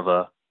much more of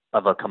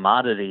a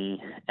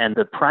commodity. And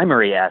the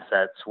primary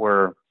assets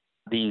were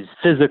these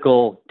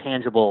physical,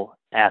 tangible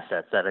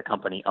assets that a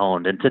company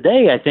owned. And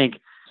today, I think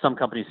some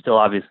companies still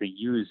obviously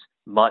use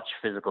much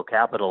physical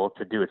capital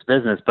to do its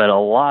business, but a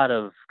lot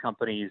of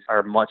companies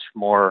are much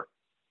more,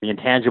 the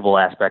intangible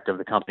aspect of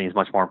the company is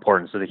much more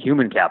important. So the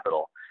human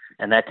capital,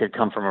 and that could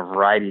come from a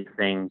variety of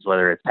things,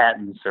 whether it's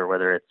patents or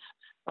whether it's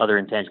other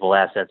intangible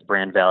assets,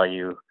 brand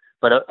value.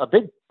 But a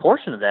big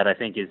portion of that, I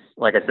think, is,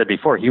 like I said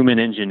before, human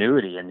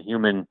ingenuity and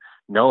human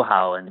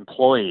know-how and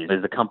employees.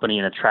 Is the company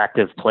an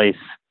attractive place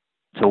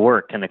to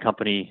work? And the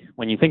company,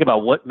 when you think about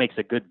what makes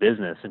a good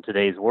business in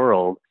today's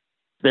world,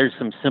 there's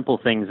some simple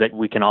things that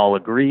we can all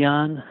agree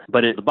on.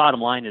 But the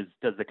bottom line is,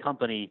 does the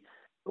company,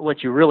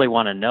 what you really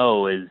want to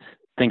know is,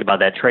 think about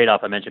that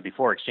trade-off I mentioned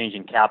before,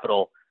 exchanging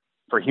capital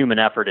for human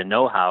effort and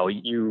know-how.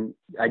 You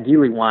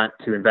ideally want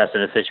to invest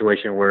in a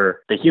situation where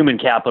the human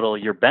capital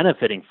you're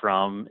benefiting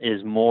from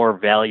is more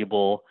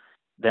valuable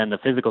than the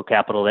physical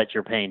capital that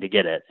you're paying to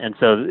get it. And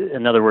so,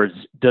 in other words,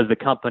 does the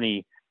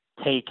company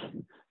take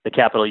the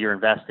capital you're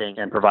investing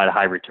and provide a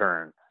high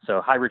return?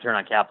 So high return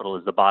on capital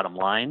is the bottom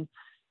line.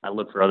 I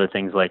look for other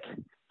things like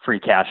free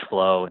cash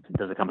flow.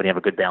 Does the company have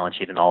a good balance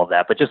sheet and all of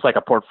that? But just like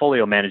a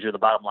portfolio manager, the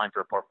bottom line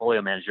for a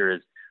portfolio manager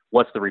is,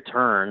 what's the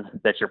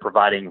return that you're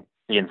providing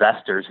the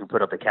investors who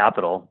put up the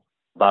capital?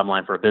 Bottom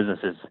line for a business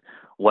is,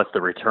 what's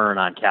the return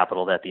on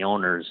capital that the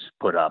owners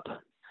put up,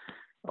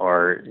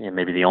 or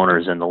maybe the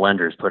owners and the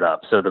lenders put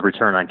up? So the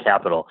return on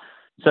capital.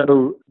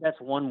 So that's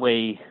one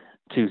way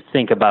to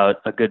think about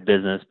a good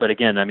business. But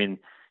again, I mean,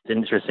 it's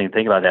interesting to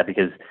think about that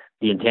because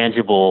the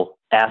intangible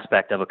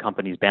aspect of a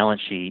company's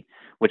balance sheet,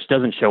 which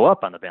doesn't show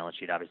up on the balance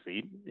sheet,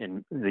 obviously.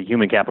 And the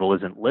human capital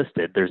isn't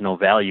listed. There's no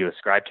value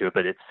ascribed to it,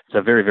 but it's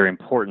a very, very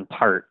important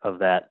part of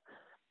that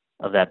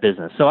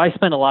business. So I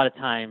spend a lot of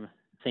time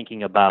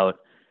thinking about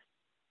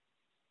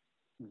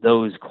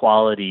those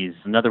qualities.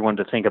 Another one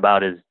to think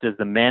about is, does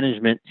the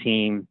management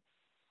team,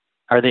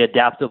 are they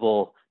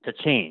adaptable to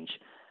change?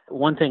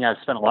 One thing I've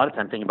spent a lot of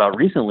time thinking about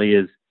recently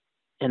is,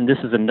 and this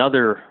is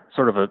another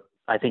sort of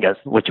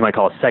what you might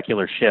call a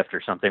secular shift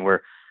or something,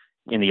 where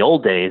in the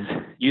old days,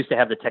 you used to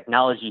have the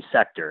technology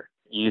sector,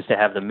 you used to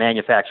have the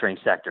manufacturing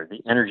sector, the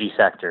energy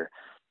sector,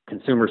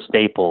 consumer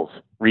staples,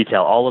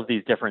 retail, all of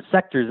these different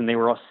sectors, and they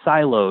were all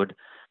siloed.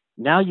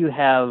 Now you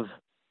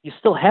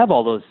still have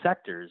all those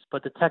sectors,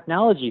 but the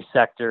technology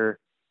sector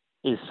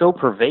is so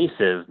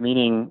pervasive,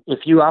 meaning if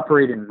you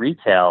operate in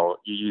retail,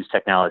 you use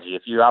technology.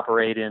 If you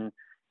operate in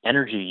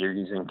energy, you're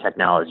using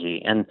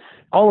technology. And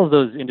all of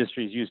those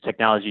industries use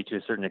technology to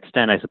a certain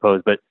extent, I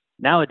suppose. But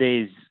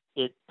nowadays,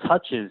 it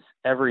touches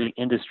every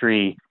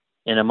industry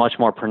in a much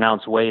more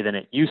pronounced way than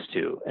it used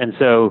to. And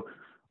so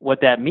what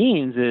that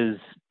means is,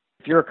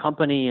 if you're a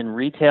company in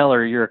retail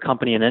or you're a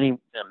company in any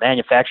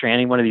manufacturing,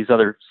 any one of these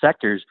other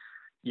sectors,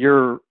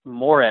 you're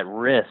more at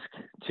risk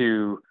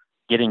to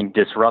getting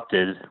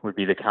disrupted, would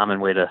be the common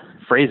way to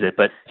phrase it.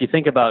 But if you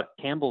think about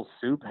Campbell's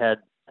Soup had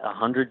a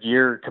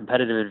 100-year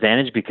competitive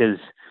advantage because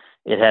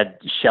it had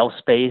shelf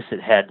space,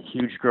 it had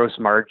huge gross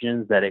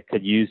margins that it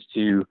could use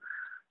to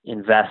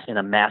invest in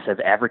a massive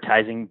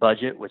advertising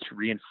budget, which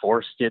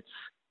reinforced its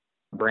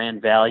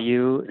brand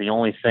value, the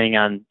only thing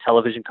on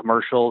television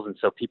commercials. And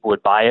so people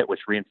would buy it,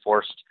 which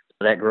reinforced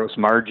that gross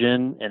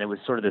margin. And it was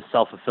sort of this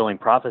self-fulfilling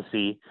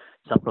prophecy,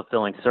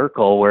 self-fulfilling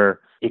circle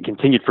where it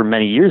continued for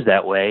many years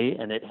that way.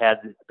 And it had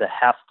the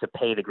have to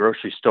pay the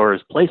grocery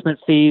store's placement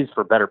fees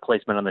for better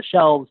placement on the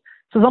shelves.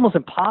 So it's almost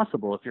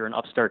impossible if you're an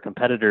upstart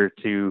competitor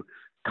to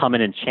come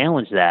in and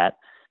challenge that.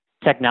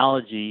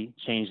 Technology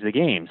changed the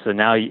game. So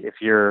now if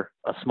you're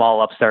a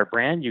small upstart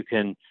brand, you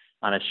can,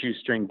 on a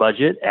shoestring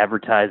budget,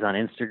 advertise on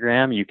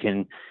Instagram. You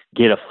can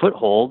get a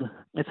foothold.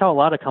 It's how a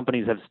lot of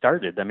companies have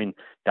started. I mean,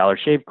 Dollar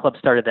Shave Club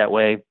started that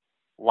way.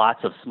 Lots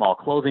of small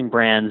clothing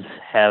brands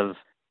have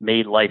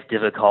made life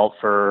difficult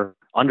for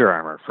Under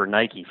Armour, for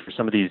Nike, for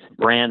some of these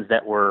brands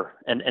that were,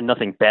 and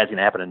nothing bad's going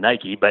to happen to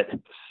Nike, but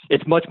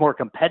it's much more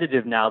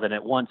competitive now than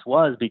it once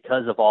was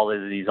because of all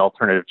of these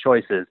alternative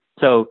choices.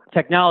 So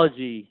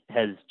technology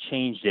has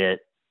changed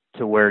it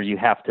to where you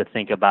have to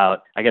think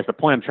about, I guess the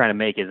point I'm trying to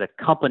make is a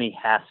company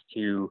has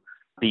to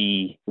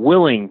be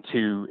willing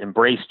to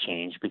embrace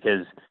change,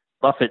 because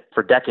Buffett,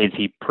 for decades,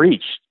 he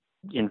preached,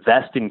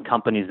 invest in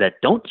companies that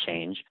don't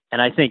change.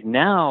 And I think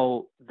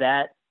now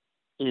that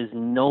is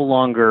no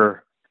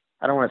longer,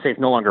 I don't want to say it's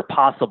no longer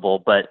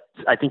possible, but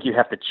I think you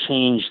have to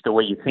change the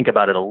way you think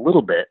about it a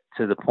little bit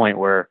to the point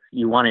where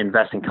you want to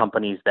invest in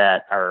companies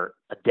that are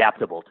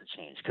adaptable to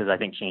change, because I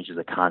think change is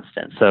a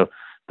constant. So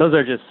those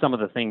are just some of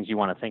the things you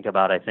want to think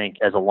about. I think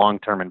as a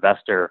long-term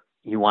investor,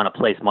 you want to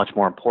place much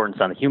more importance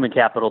on the human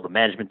capital, the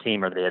management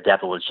team. Are they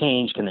adaptable to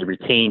change? Can they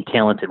retain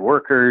talented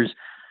workers?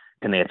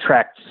 Can they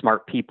attract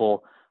smart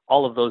people?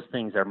 All of those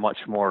things are much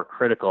more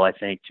critical, I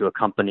think, to a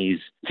company's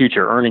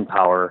future earning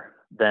power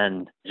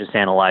than just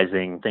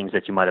analyzing things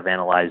that you might have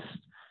analyzed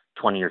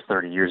 20 or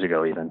 30 years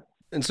ago even.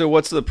 And so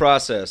what's the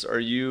process? Are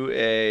you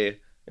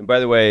and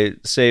by the way,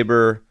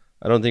 Sabre,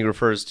 I don't think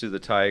refers to the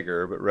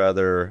tiger, but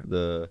rather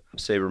the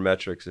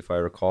sabermetrics, if I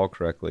recall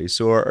correctly.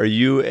 So are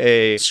you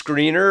a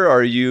screener?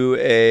 Are you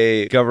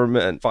a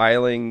government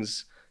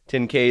filings,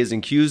 10Ks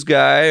and Qs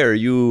guy? Are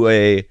you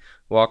a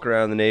walk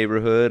around the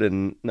neighborhood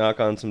and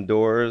knock on some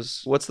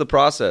doors? What's the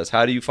process?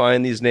 How do you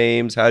find these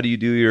names? How do you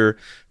do your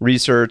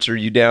research? Are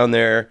you down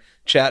there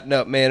chatting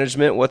up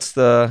management? What's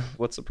the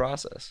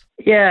process?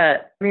 Yeah,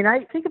 I mean,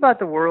 I think about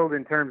the world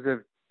in terms of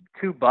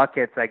two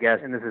buckets, I guess,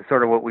 and this is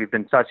sort of what we've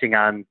been touching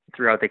on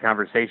throughout the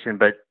conversation.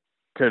 But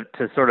to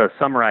sort of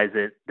summarize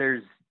it,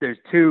 there's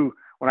two.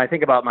 When I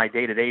think about my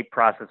day-to-day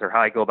process or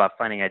how I go about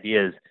finding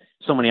ideas,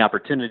 so many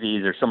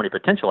opportunities or so many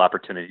potential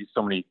opportunities,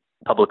 so many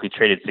publicly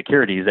traded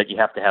securities that you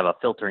have to have a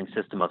filtering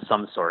system of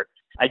some sort.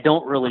 I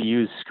don't really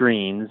use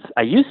screens.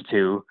 I used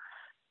to,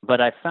 but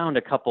I found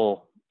a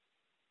couple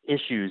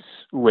issues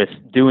with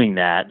doing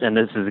that. And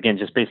this is, again,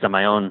 just based on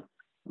my own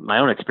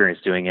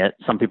experience doing it.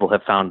 Some people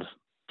have found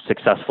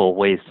successful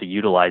ways to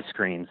utilize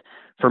screens.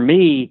 For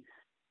me,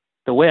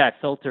 the way I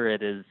filter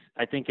it is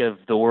I think of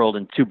the world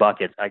in two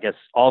buckets. I guess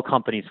all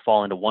companies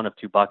fall into one of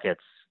two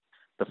buckets.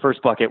 The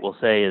first bucket we'll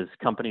say is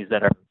companies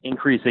that are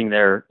increasing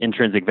their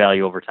intrinsic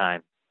value over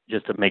time,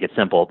 just to make it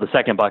simple. The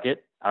second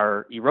bucket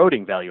are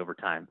eroding value over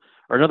time.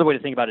 Or another way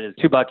to think about it is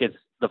two buckets.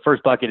 The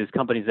first bucket is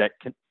companies that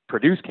can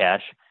produce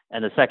cash,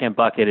 and the second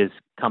bucket is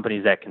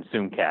companies that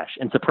consume cash.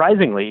 And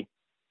surprisingly,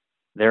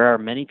 there are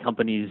many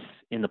companies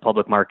in the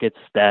public markets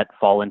that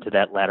fall into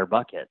that latter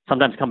bucket.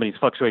 Sometimes companies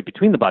fluctuate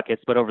between the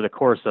buckets, but over the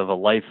course of a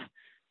life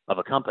of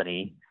a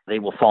company, they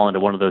will fall into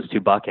one of those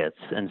two buckets.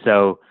 And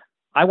so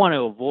I want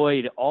to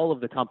avoid all of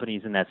the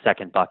companies in that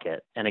second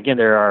bucket. And again,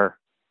 there are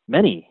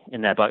many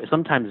in that bucket,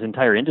 sometimes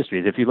entire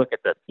industries. If you look at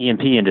the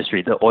E&P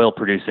industry, the oil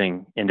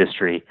producing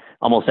industry,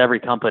 almost every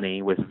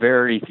company, with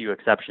very few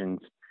exceptions,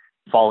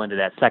 fall into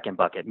that second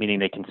bucket, meaning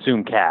they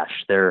consume cash.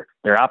 Their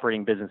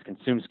operating business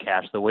consumes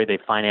cash. The way they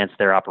finance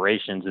their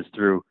operations is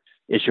through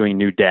issuing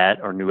new debt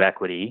or new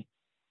equity.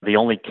 The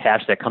only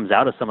cash that comes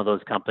out of some of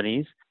those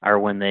companies are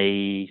when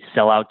they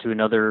sell out to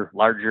another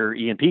larger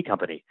E&P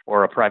company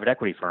or a private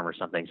equity firm or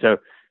something. So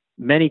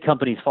many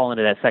companies fall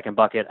into that second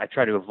bucket. I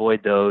try to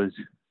avoid those.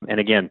 And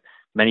again,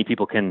 many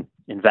people can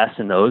invest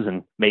in those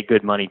and make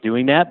good money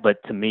doing that. But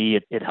to me,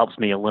 it helps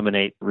me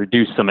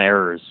reduce some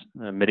errors,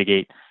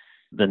 mitigate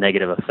the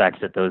negative effects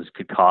that those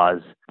could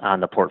cause on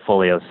the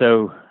portfolio.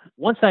 So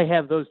once I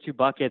have those two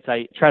buckets,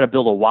 I try to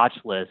build a watch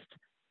list.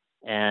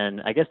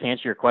 And I guess to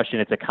answer your question,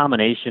 it's a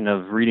combination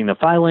of reading the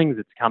filings.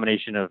 It's a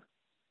combination of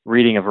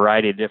reading a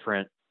variety of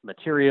different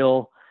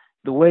material.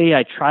 The way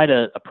I try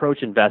to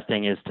approach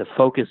investing is to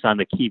focus on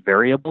the key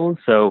variables.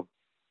 So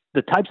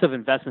the types of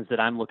investments that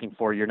I'm looking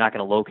for, you're not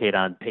going to locate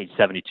on page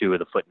 72 of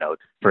the footnote,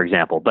 for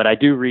example. But I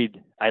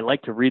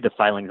like to read the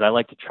filings. I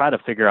like to try to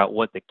figure out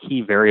what the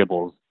key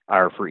variables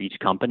are for each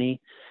company.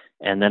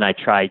 And then I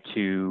try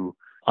to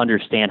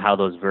understand how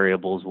those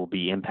variables will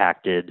be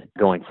impacted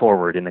going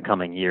forward in the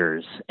coming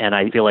years. And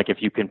I feel like if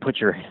you can put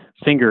your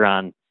finger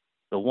on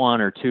the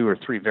one or two or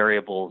three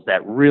variables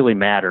that really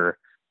matter,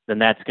 then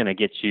that's going to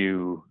get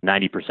you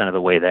 90% of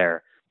the way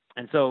there.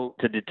 And so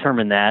to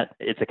determine that,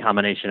 it's a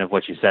combination of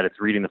what you said. It's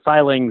reading the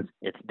filings,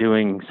 it's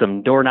doing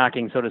some door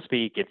knocking, so to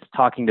speak. It's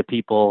talking to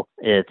people,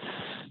 it's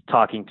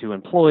talking to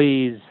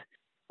employees,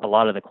 a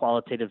lot of the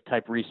qualitative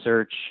type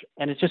research,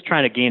 and it's just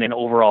trying to gain an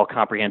overall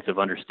comprehensive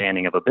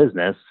understanding of a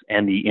business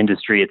and the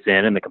industry it's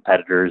in and the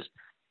competitors,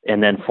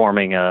 and then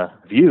forming a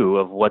view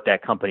of what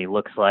that company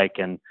looks like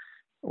and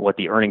what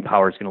the earning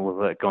power is going to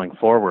look like going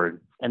forward.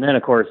 And then,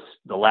 of course,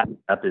 the last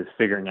step is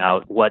figuring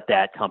out what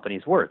that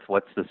company's worth.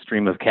 What's the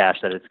stream of cash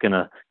that it's going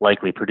to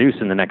likely produce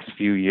in the next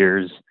few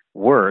years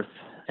worth,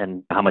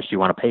 and how much do you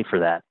want to pay for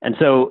that? And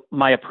so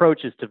my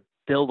approach is to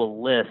build a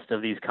list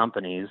of these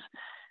companies.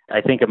 I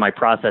think of my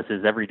process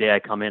is every day I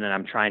come in and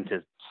I'm trying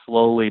to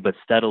slowly but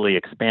steadily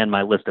expand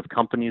my list of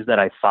companies that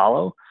I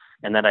follow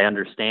and that I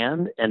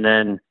understand. And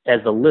then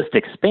as the list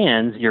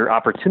expands, your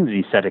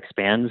opportunity set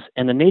expands.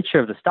 And the nature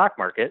of the stock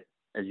market,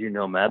 as you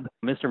know, Meb,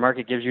 Mr.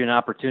 Market gives you an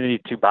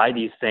opportunity to buy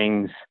these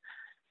things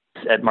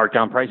at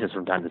markdown prices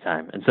from time to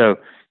time. And so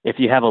if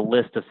you have a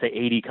list of, say,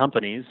 80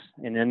 companies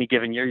in any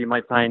given year, you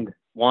might find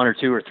one or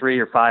two or three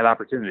or five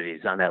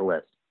opportunities on that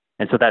list.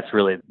 And so that's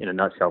really, in a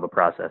nutshell, the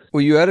process.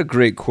 Well, you had a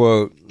great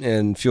quote,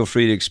 and feel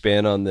free to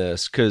expand on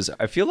this, because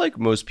I feel like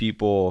most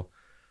people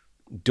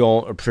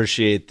don't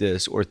appreciate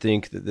this or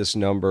think that this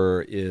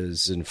number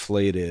is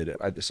inflated.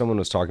 Someone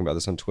was talking about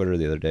this on Twitter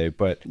the other day,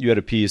 but you had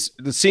a piece,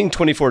 seeing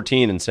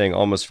 2014 and saying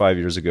almost 5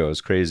 years ago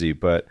is crazy,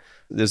 but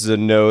this is a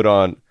note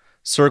on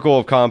circle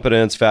of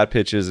competence, fat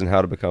pitches, and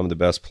how to become the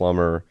best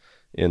plumber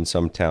in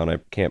some town I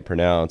can't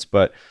pronounce.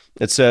 But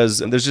it says,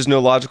 there's just no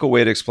logical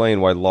way to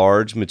explain why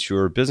large,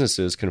 mature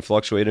businesses can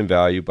fluctuate in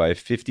value by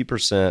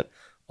 50%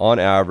 on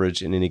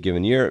average in any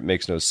given year. It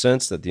makes no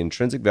sense that the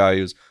intrinsic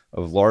values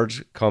of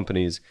large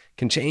companies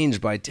can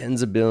change by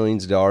tens of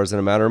billions of dollars in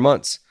a matter of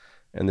months.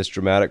 And this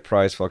dramatic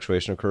price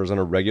fluctuation occurs on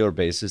a regular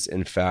basis,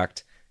 in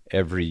fact,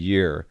 every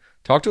year.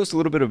 Talk to us a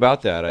little bit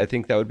about that. I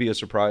think that would be a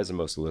surprise to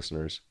most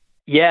listeners.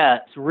 Yeah,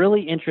 it's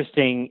really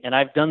interesting. And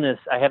I've done this.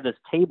 I have this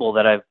table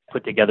that I've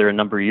put together a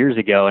number of years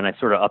ago, and I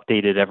sort of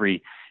update it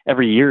every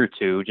year or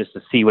two just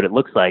to see what it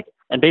looks like.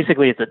 And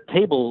basically, it's a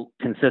table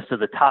consists of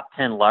the top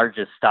 10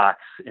 largest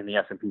stocks in the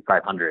S&P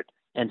 500.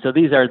 And so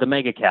these are the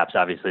mega caps,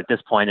 obviously. At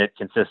this point, it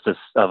consists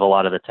of a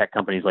lot of the tech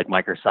companies like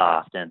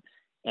Microsoft and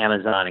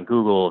Amazon and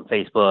Google and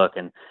Facebook,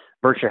 and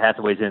Berkshire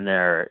Hathaway's in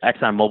there.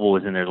 ExxonMobil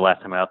was in there the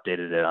last time I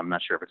updated it. I'm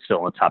not sure if it's still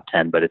in the top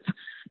 10, but it's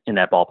in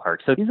that ballpark.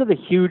 So these are the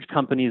huge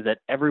companies that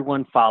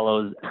everyone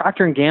follows.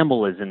 Procter &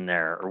 Gamble is in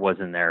there or was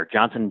in there.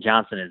 Johnson &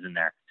 Johnson is in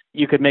there.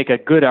 You could make a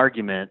good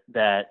argument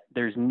that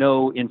there's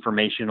no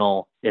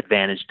informational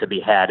advantage to be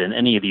had in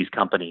any of these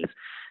companies.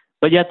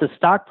 But yet the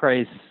stock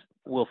price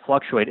will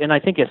fluctuate. And I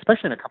think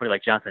especially in a company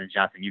like Johnson &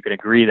 Johnson, you can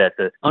agree that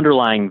the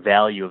underlying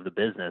value of the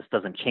business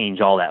doesn't change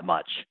all that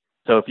much.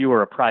 So if you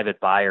were a private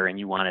buyer and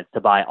you wanted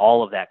to buy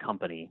all of that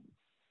company,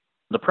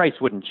 the price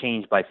wouldn't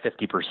change by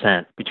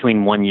 50%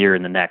 between 1 year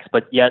and the next.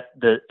 But yet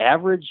the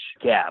average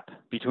gap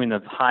between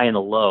the high and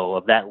the low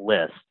of that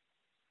list,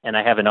 and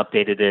I haven't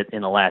updated it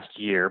in the last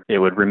year, it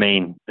would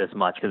remain this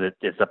much because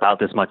it's about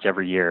this much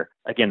every year.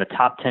 Again, the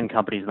top 10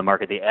 companies in the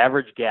market, the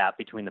average gap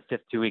between the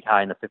 52-week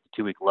high and the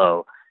 52-week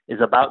low is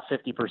about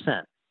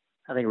 50%.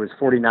 I think it was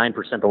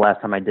 49% the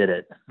last time I did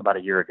it about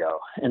a year ago.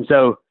 And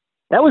so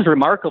that was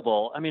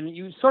remarkable. I mean,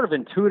 you sort of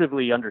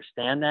intuitively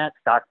understand that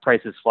stock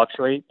prices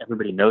fluctuate.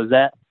 Everybody knows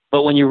that.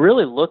 But when you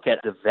really look at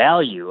the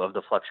value of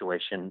the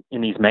fluctuation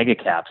in these mega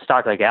caps,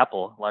 stock like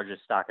Apple,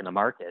 largest stock in the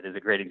market, is a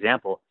great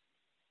example.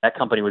 That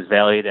company was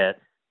valued at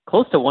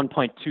close to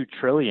 $1.2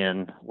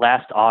 trillion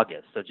last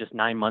August, so just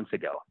 9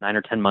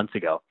 or 10 months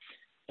ago.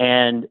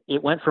 And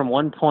it went from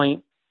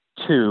 $1.2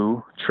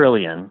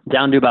 trillion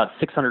down to about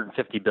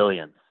 650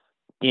 billion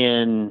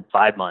in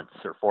 5 months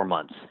or 4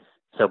 months.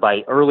 So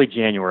by early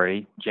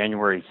January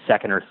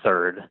 2nd or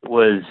 3rd,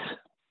 was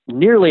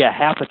nearly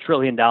 $500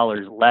 billion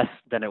less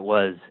than it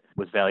was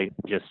valued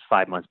just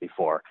 5 months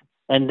before.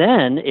 And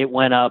then it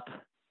went up,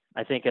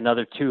 I think,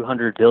 another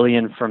 200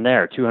 billion from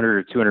there, 200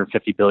 or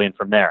 250 billion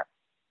from there.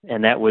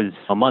 And that was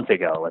a month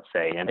ago, let's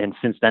say. And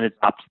since then, it's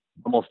up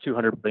almost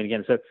 200 billion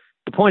again. So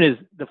the point is,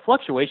 the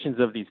fluctuations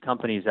of these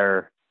companies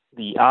are,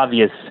 the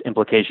obvious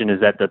implication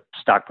is that the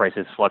stock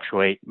prices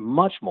fluctuate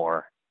much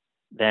more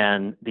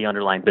than the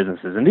underlying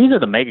businesses. And these are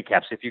the mega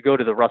caps. If you go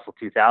to the Russell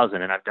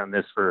 2000, and I've done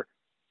this for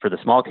the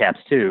small caps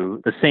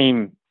too, the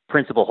same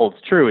principle holds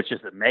true. It's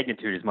just the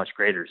magnitude is much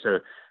greater. So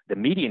the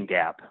median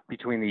gap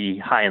between the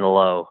high and the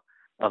low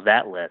of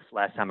that list,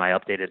 last time I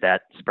updated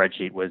that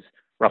spreadsheet, was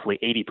roughly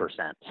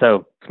 80%.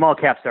 So small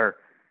caps are,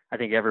 I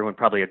think everyone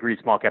probably agrees,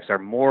 small caps are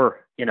more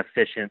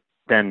inefficient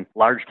than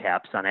large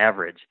caps on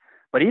average.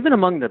 But even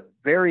among the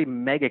very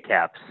mega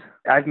caps,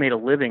 I've made a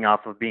living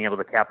off of being able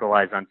to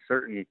capitalize on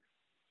certain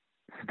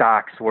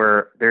stocks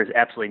where there's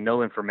absolutely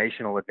no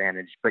informational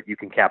advantage, but you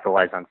can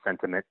capitalize on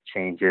sentiment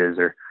changes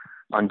or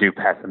undue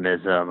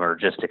pessimism or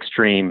just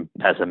extreme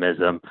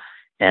pessimism,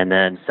 and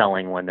then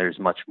selling when there's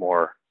much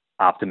more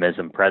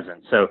optimism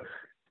present. So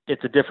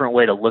it's a different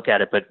way to look at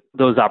it, but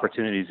those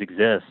opportunities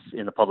exist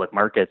in the public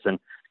markets. And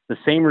the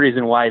same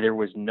reason why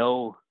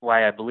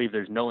I believe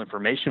there's no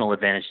informational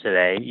advantage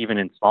today, even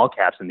in small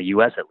caps in the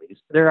US at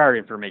least. There are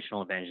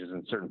informational advantages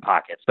in certain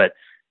pockets, but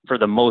for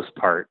the most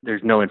part,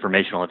 there's no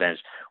informational advantage.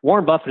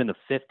 Warren Buffett in the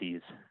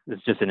 50s, this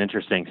is just an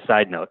interesting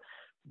side note.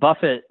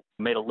 Buffett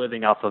made a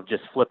living off of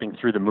just flipping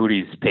through the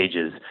Moody's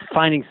pages,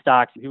 finding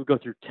stocks. He would go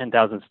through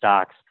 10,000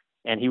 stocks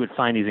and he would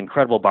find these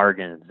incredible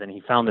bargains. And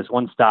he found this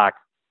one stock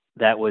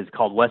that was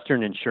called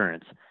Western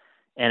Insurance,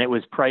 and it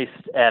was priced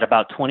at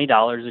about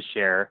 $20 a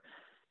share,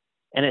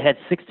 and it had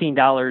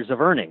 $16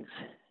 of earnings.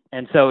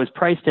 And so it was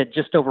priced at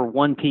just over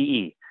 1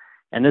 PE.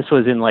 And this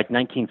was in like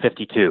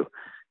 1952.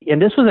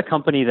 And this was a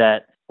company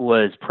that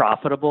was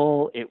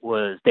profitable. It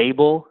was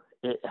stable.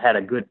 It had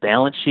a good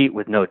balance sheet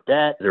with no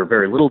debt. There was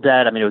very little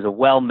debt. I mean, it was a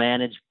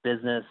well-managed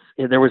business.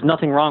 There was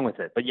nothing wrong with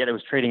it, but yet it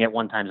was trading at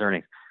 1 times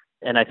earnings.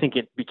 And I think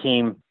it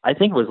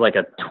was like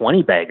a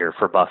 20 bagger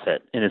for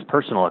Buffett in his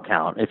personal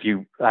account.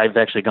 I've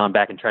actually gone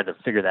back and tried to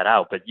figure that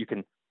out, but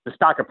the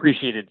stock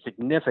appreciated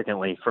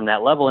significantly from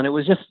that level. And it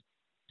was just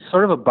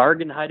sort of a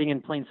bargain hiding in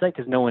plain sight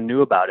because no one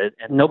knew about it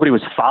and nobody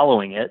was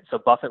following it. So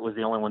Buffett was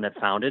the only one that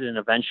found it. And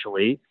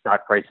eventually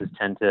stock prices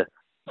tend to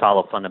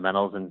follow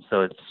fundamentals. And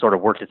so it sort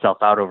of worked itself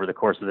out over the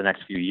course of the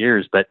next few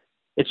years. But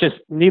it's just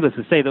needless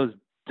to say, those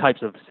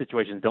types of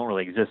situations don't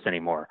really exist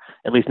anymore,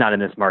 at least not in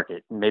this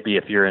market. Maybe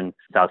if you're in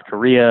South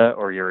Korea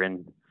or you're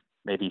in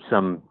maybe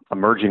some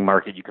emerging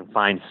market, you can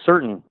find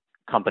certain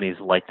companies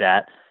like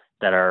that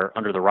are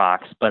under the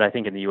rocks. But I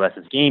think in the U.S.,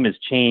 this game has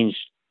changed.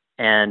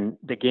 And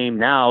the game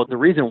now, the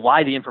reason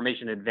why the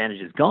information advantage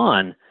is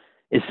gone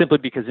is simply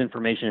because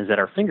information is at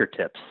our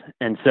fingertips.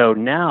 And so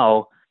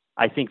now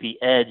I think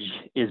the edge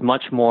is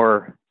much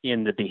more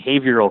in the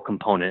behavioral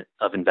component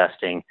of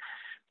investing,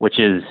 which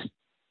is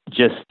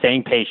just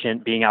staying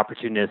patient, being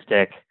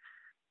opportunistic,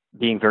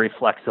 being very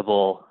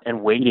flexible,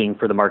 and waiting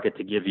for the market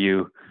to give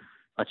you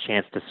a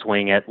chance to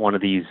swing at one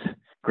of these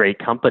great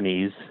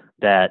companies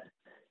that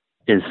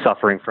is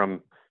suffering from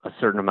a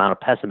certain amount of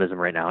pessimism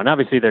right now. And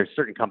obviously there's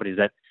certain companies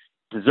that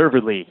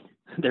deservedly,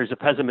 there's a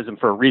pessimism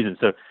for a reason.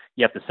 So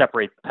you have to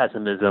separate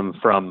pessimism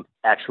from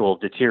actual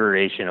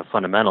deterioration of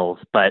fundamentals.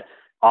 But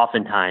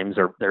oftentimes,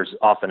 or there's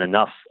often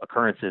enough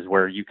occurrences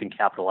where you can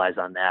capitalize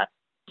on that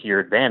to your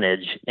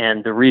advantage.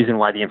 And the reason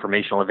why the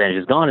informational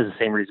advantage is gone is the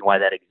same reason why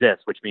that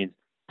exists, which means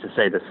to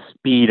say the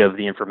speed of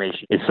the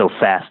information is so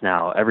fast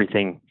now.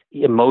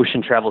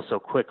 Emotion travels so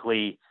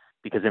quickly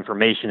because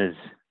information is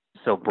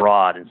so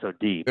broad and so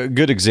deep. A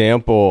good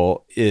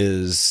example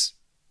is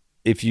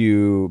if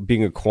you,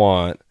 being a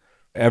quant,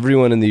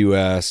 everyone in the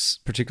US,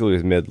 particularly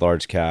with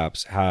mid-large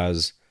caps,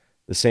 has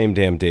the same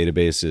damn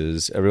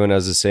databases. Everyone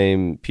has the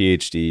same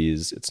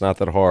PhDs. It's not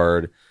that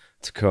hard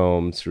to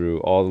comb through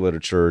all the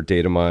literature,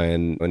 data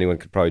mine. Anyone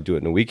could probably do it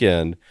in a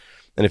weekend.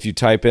 And if you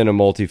type in a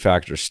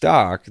multi-factor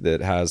stock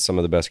that has some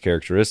of the best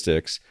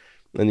characteristics,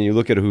 and then you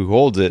look at who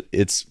holds it,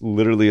 it's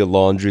literally a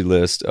laundry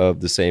list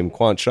of the same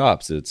quant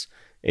shops. It's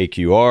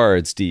AQR,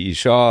 it's DE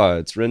Shaw,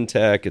 it's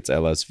Rentec, it's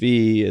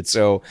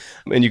LSV.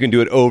 And you can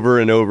do it over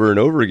and over and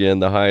over again,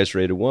 the highest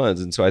rated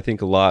ones. And so I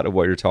think a lot of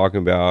what you're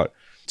talking about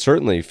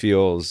certainly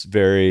feels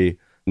very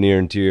near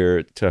and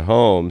dear to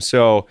home.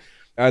 So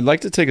I'd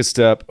like to take a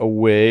step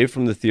away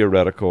from the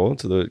theoretical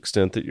to the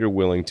extent that you're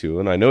willing to.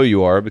 And I know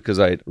you are because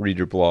I read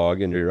your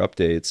blog and your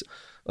updates.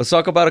 Let's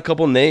talk about a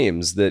couple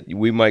names that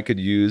we could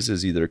use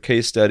as either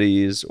case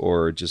studies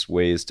or just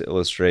ways to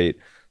illustrate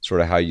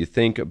sort of how you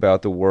think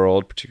about the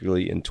world,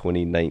 particularly in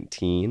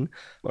 2019.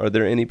 Are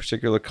there any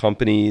particular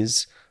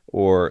companies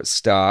or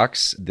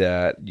stocks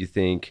that you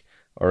think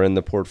are in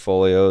the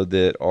portfolio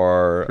that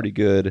are pretty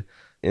good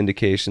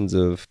indications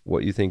of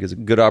what you think is a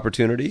good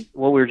opportunity?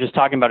 What we were just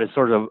talking about is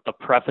sort of a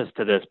preface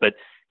to this, but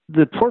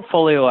the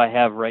portfolio I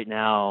have right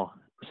now,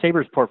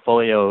 Saber's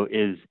portfolio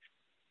is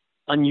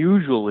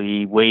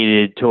unusually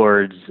weighted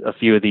towards a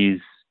few of these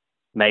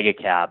mega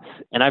caps.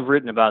 And I've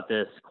written about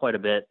this quite a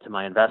bit to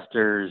my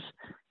investors.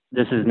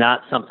 This is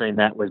not something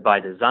that was by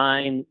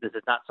design. This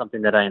is not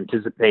something that I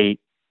anticipate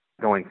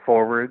going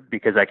forward,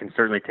 because I can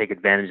certainly take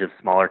advantage of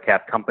smaller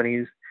cap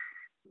companies.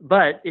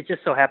 But it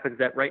just so happens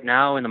that right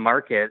now in the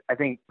market, I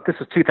think if this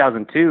was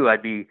 2002,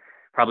 I'd be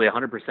probably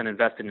 100%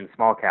 invested in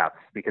small caps,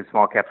 because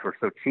small caps were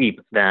so cheap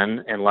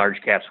then and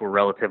large caps were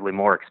relatively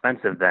more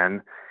expensive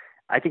then.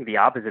 I think the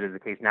opposite is the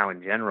case now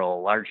in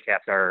general.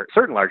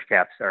 Certain large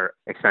caps are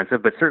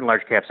expensive, but certain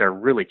large caps are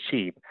really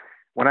cheap.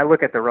 When I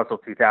look at the Russell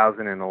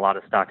 2000 and a lot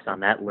of stocks on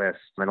that list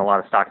and a lot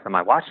of stocks on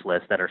my watch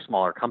list that are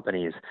smaller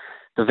companies,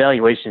 the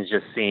valuations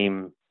just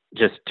seem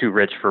just too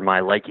rich for my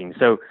liking.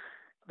 So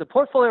the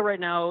portfolio right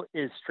now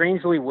is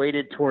strangely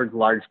weighted towards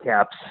large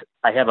caps.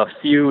 I have a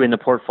few in the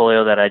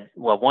portfolio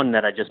one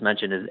that I just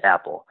mentioned is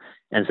Apple.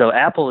 And so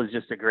Apple is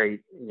just a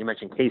great, you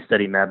mentioned case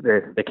study, Matt.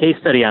 The case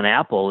study on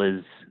Apple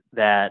is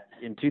that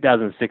in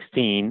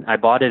 2016, I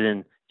bought it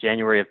in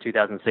January of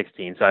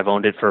 2016. So I've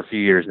owned it for a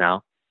few years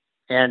now.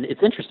 And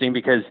it's interesting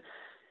because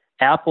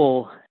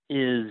Apple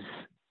is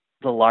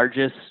the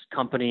largest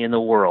company in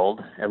the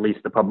world, at least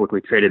the publicly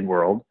traded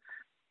world,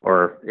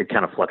 or it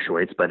kind of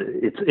fluctuates, but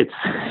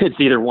it's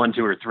either 1,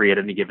 2, or 3 at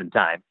any given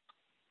time.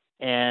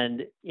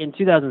 And in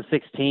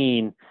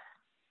 2016,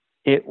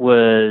 it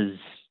was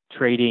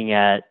trading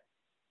at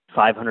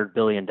 $500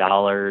 billion.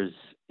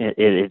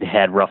 It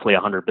had roughly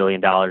 $100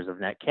 billion of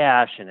net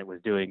cash, and it was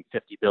doing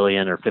 $50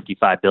 billion or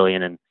 $55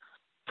 billion in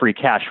free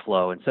cash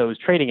flow. And so it was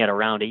trading at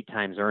around 8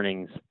 times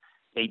earnings,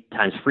 8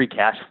 times free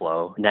cash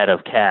flow, net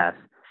of cash.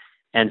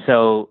 And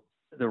so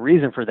the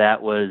reason for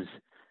that was,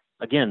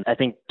 again, I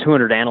think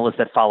 200 analysts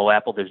that follow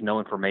Apple, there's no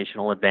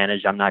informational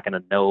advantage. I'm not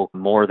going to know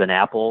more than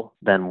Apple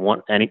than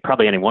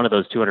probably any one of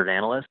those 200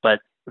 analysts. But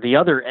the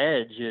other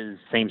edge is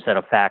same set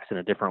of facts in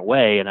a different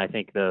way. And I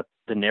think the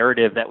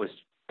narrative that was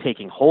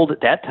taking hold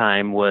at that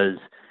time was,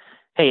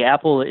 hey,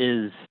 Apple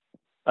is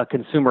a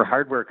consumer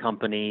hardware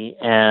company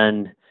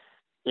and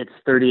its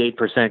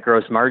 38%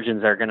 gross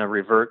margins are going to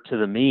revert to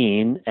the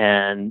mean.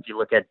 And you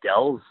look at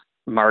Dell's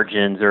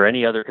margins or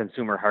any other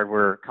consumer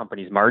hardware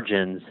company's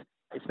margins,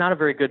 it's not a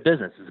very good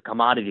business. It's a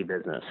commodity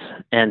business.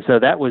 And so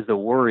that was the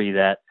worry,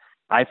 that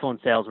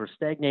iPhone sales were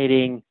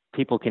stagnating.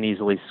 People can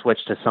easily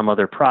switch to some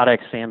other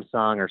product,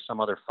 Samsung or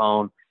some other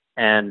phone,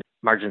 and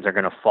margins are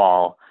going to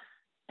fall.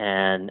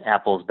 And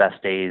Apple's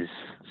best days,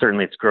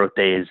 certainly its growth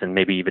days, and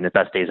maybe even its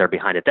best days are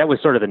behind it. That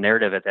was sort of the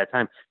narrative at that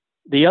time.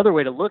 The other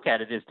way to look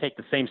at it is take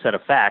the same set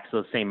of facts,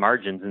 those same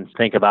margins, and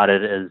think about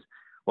it as,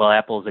 well,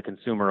 Apple is a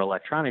consumer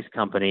electronics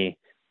company,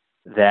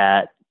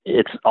 that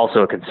it's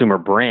also a consumer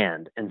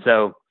brand. And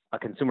so a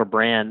consumer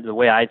brand, the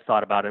way I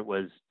thought about it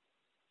was,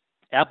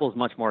 Apple's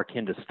much more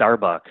akin to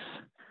Starbucks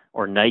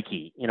or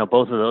Nike.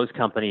 Both of those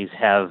companies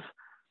have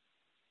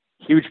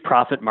huge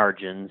profit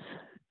margins,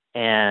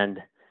 and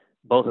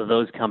both of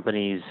those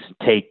companies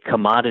take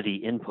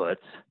commodity inputs.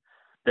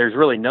 There's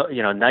really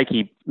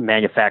Nike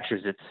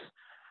manufactures its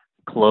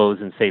clothes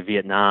in, say,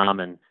 Vietnam,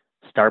 and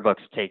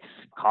Starbucks takes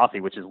coffee,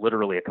 which is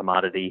literally a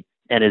commodity,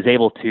 and is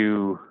able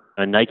to,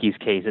 in Nike's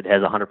case, it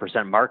has 100%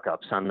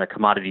 markups on the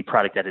commodity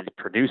product that it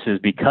produces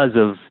because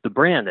of the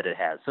brand that it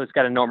has. So it's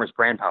got enormous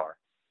brand power.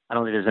 I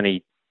don't think there's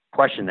any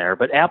question there.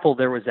 But Apple,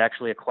 there was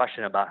actually a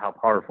question about how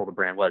powerful the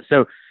brand was.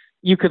 So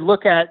you could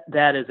look at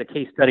that as a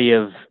case study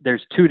of,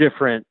 there's two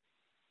different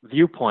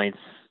viewpoints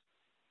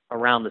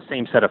around the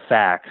same set of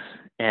facts.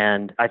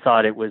 And I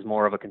thought it was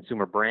more of a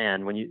consumer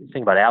brand. When you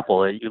think about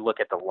Apple, you look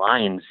at the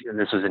lines, and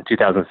this was in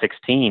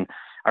 2016.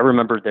 I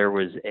remember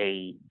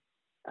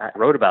I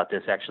wrote about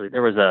this actually.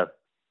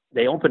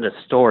 They opened a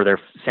store, their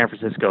San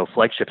Francisco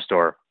flagship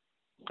store,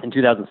 in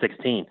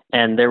 2016.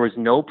 And there was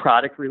no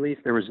product release.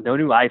 There was no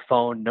new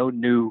iPhone, no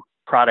new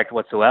product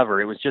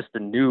whatsoever. It was just a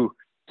new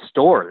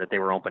store that they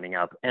were opening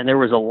up. And there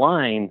was a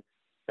line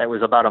that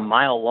was about a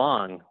mile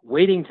long,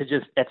 waiting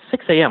to at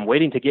 6 a.m.,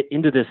 waiting to get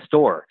into this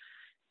store.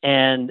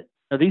 And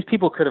these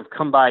people could have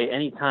come by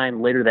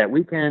anytime later that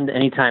weekend,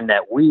 anytime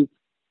that week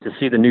to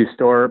see the new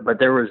store. But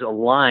there was a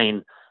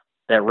line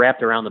that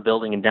wrapped around the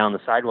building and down the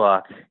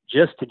sidewalk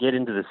just to get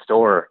into the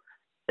store.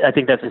 I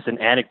think that's just an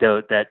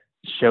anecdote that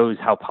shows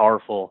how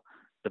powerful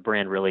the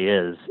brand really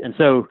is. And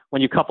so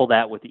when you couple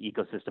that with the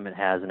ecosystem it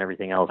has and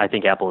everything else, I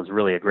think Apple is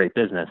really a great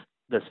business.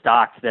 The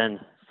stock then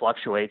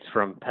fluctuates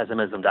from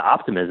pessimism to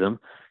optimism,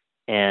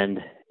 and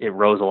it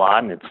rose a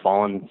lot and it's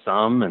fallen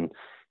some, and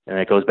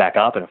it goes back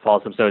up and it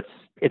falls some. So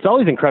it's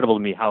always incredible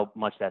to me how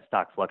much that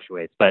stock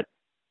fluctuates. But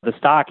the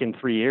stock in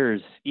 3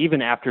 years,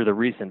 even after the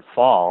recent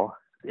fall,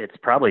 it's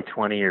probably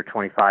 20 or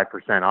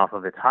 25% off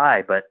of its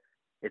high, but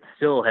it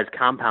still has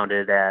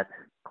compounded at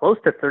close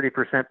to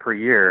 30% per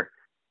year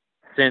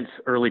since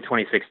early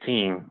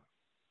 2016,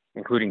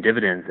 including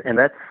dividends. And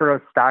that's for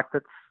a stock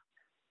that's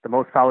the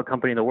most solid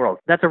company in the world.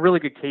 That's a really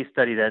good case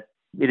study that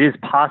it is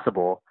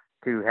possible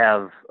to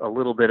have a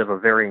little bit of a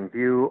varying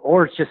view,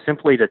 or it's just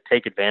simply to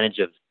take advantage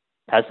of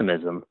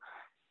pessimism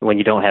when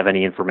you don't have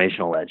any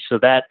informational edge. So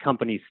that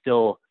company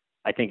still,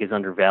 I think, is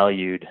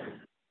undervalued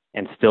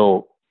and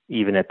still,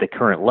 even at the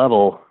current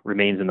level,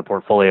 remains in the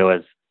portfolio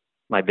as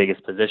my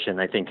biggest position.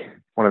 I think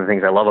one of the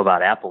things I love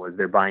about Apple is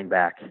they're buying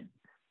back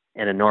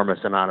an enormous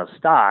amount of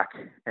stock.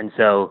 And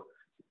so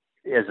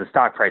as the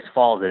stock price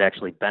falls, it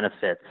actually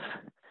benefits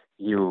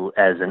you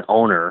as an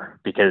owner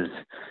because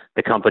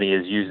the company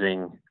is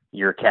using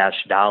your cash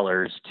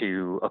dollars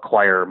to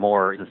acquire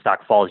more. As the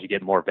stock falls, you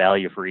get more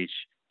value for each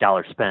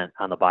dollar spent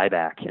on the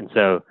buyback. And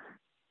so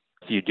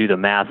if you do the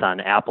math on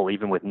Apple,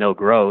 even with no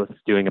growth,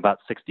 doing about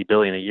 $60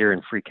 billion a year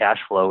in free cash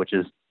flow, which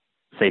is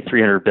say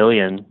 $300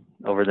 billion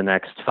over the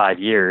next 5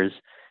 years,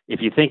 if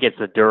you think it's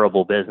a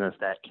durable business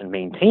that can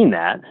maintain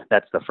that,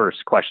 that's the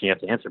first question you have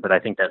to answer. But I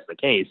think that's the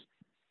case.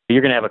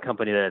 You're going to have a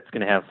company that's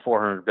going to have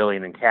 $400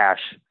 billion in cash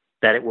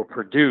that it will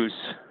produce,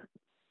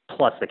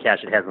 plus the cash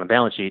it has on the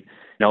balance sheet,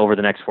 over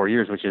the next 4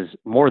 years, which is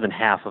more than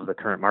half of the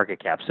current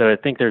market cap. So I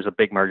think there's a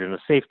big margin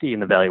of safety in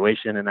the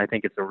valuation, and I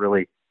think it's a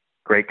really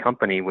great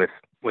company with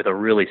a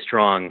really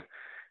strong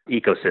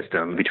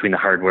ecosystem between the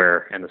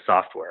hardware and the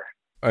software.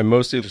 I'm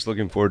mostly just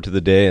looking forward to the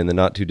day in the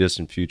not too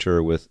distant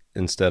future with,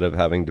 instead of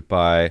having to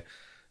buy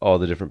all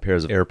the different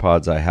pairs of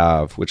AirPods I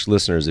have, which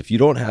listeners, if you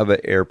don't have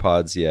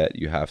AirPods yet,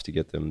 you have to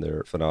get them.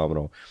 They're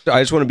phenomenal.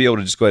 I just want to be able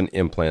to just go ahead and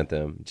implant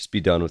them, just be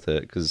done with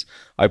it, because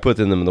I put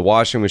them in the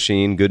washing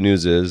machine. Good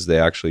news is they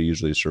actually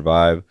usually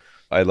survive.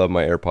 I love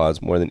my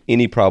AirPods more than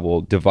any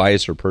probable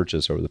device or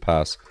purchase over the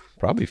past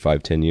probably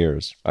 5-10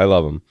 years. I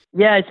love them.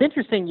 Yeah, it's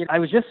interesting. I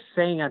was just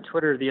saying on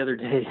Twitter the other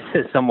day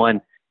to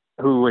someone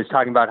who was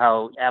talking about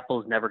how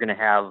Apple's never going to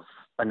have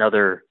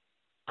another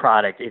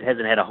product. It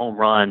hasn't had a home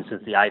run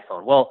since the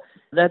iPhone. Well,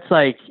 that's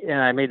like, and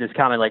I made this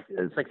comment, like,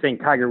 it's like saying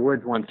Tiger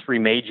Woods won 3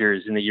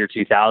 majors in the year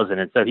 2000.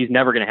 And so he's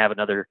never going to have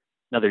another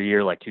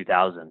year like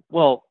 2000.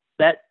 Well,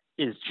 that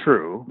is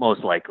true,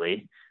 most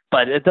likely,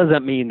 but it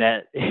doesn't mean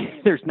that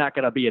there's not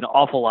going to be an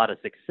awful lot of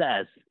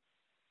success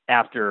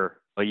after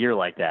a year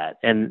like that.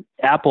 And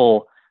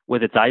Apple,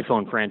 with its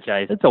iPhone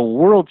franchise, it's a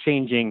world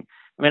changing.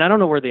 I mean, I don't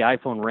know where the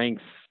iPhone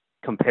ranks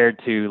compared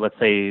to, let's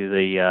say,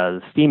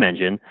 the steam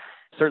engine.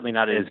 Certainly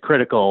not as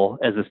critical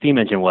as the steam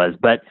engine was,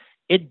 but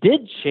it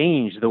did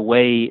change the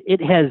way,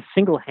 it has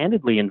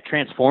single-handedly and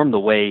transformed the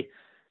way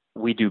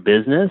we do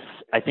business.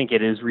 I think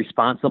it is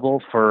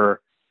responsible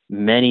for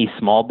many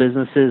small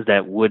businesses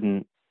that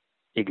wouldn't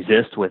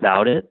exist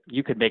without it.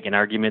 You could make an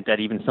argument that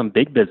even some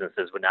big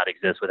businesses would not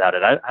exist without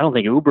it. I don't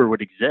think Uber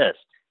would exist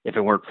if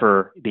it weren't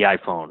for the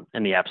iPhone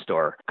and the App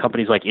Store.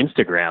 Companies like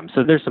Instagram.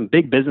 So there's some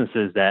big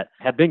businesses that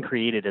have been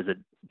created as a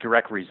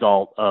direct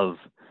result of,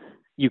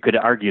 you could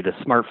argue, the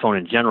smartphone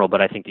in general,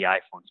 but I think the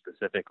iPhone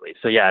specifically.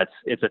 So yeah,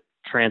 it's a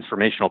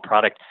transformational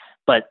product.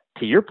 But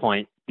to your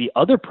point, the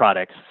other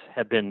products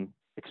have been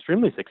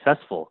extremely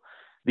successful.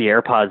 The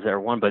AirPods are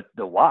one, but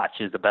the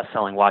watch is the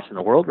best-selling watch in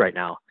the world right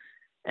now.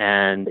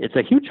 And it's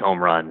a huge home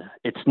run.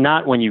 It's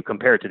not when you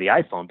compare it to the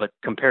iPhone, but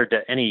compared to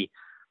any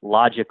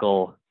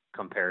logical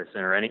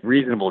comparison or any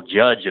reasonable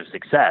judge of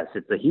success,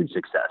 it's a huge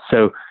success.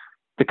 So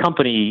the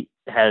company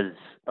has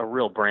a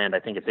real brand. I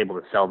think it's able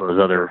to sell those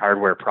other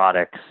hardware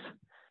products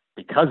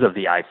because of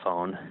the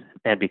iPhone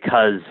and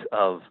because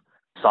of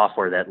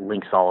software that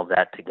links all of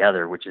that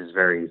together, which is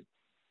very,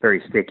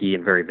 very sticky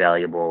and very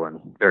valuable and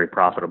very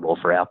profitable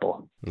for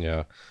Apple.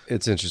 Yeah,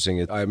 it's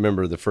interesting. I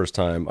remember the first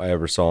time I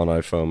ever saw an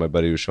iPhone, my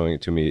buddy was showing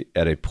it to me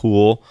at a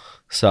pool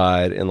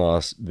side in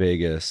Las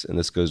Vegas. And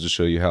this goes to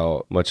show you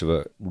how much of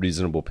a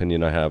reasonable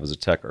opinion I have as a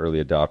tech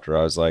early adopter.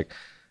 I was like,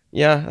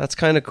 yeah, that's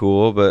kind of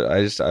cool, but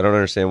I don't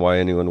understand why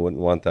anyone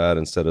wouldn't want that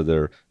instead of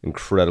their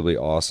incredibly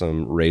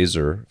awesome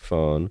Razr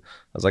phone.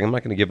 I was like, I'm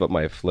not going to give up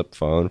my flip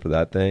phone for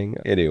that thing.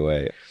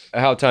 Anyway,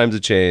 how times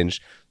have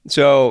changed.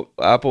 So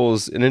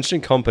Apple's an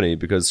interesting company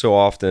because so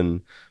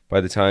often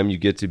by the time you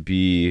get to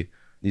be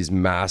these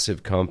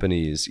massive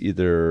companies,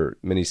 either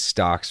many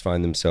stocks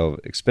find themselves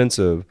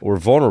expensive or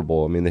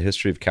vulnerable. I mean, the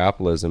history of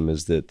capitalism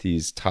is that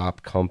these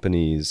top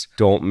companies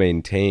don't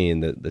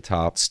maintain the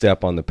top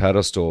step on the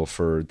pedestal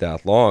for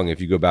that long.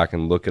 If you go back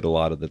and look at a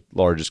lot of the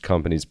largest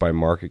companies by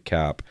market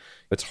cap,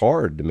 it's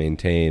hard to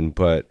maintain.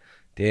 But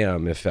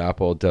damn, if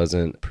Apple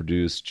doesn't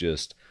produce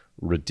just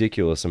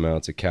ridiculous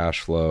amounts of cash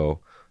flow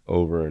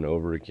over and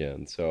over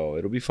again. So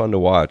it'll be fun to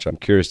watch. I'm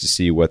curious to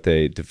see what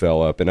they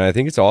develop. And I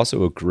think it's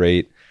also a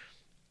great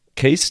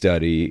case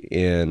study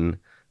in,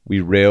 we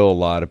rail a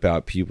lot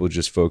about people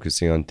just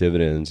focusing on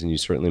dividends, and you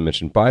certainly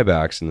mentioned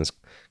buybacks in this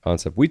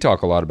concept. We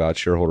talk a lot about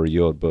shareholder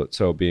yield, but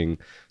so being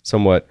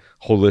somewhat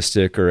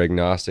holistic or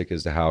agnostic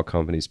as to how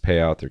companies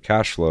pay out their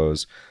cash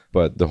flows.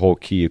 But the whole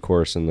key, of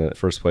course, in the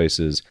first place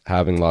is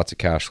having lots of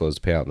cash flows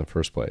to pay out in the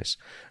first place.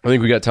 I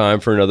think we got time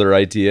for another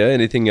idea.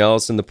 Anything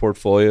else in the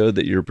portfolio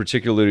that you're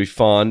particularly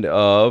fond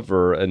of,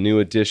 or a new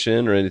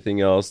addition, or anything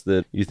else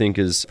that you think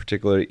is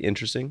particularly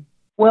interesting?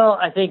 Well,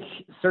 I think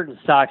certain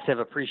stocks have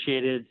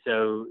appreciated,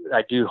 so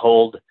I do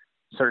hold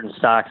certain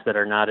stocks that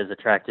are not as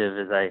attractive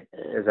as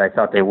I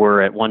thought they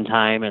were at one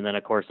time, and then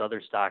of course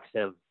other stocks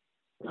have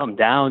come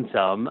down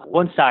some.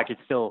 One stock,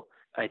 it's still,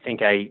 I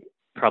think I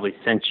probably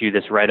sent you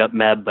this write-up,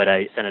 Meb, but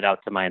I sent it out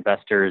to my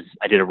investors.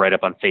 I did a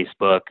write-up on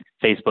Facebook.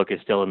 Facebook is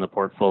still in the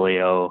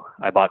portfolio.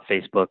 I bought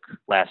Facebook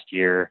last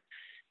year.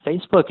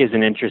 Facebook is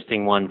an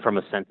interesting one from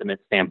a sentiment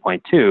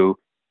standpoint too.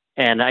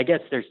 And I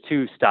guess there's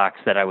two stocks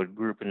that I would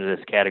group into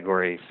this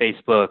category,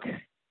 Facebook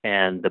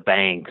and the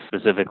banks,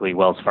 specifically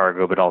Wells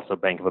Fargo, but also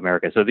Bank of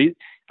America. So these,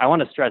 I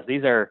want to stress,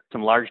 these are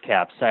some large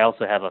caps. I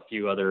also have a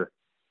few other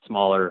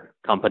smaller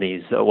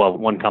companies. Well,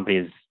 one company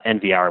is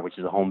NVR, which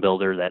is a home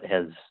builder that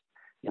has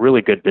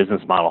really good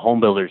business model. Home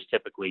builders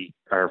typically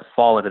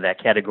fall into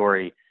that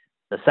category.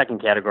 The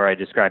second category I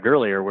described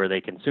earlier, where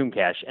they consume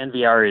cash.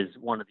 NVR is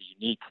one of the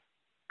unique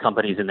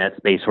companies in that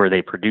space where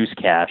they produce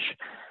cash,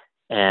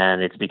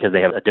 and it's because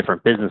they have a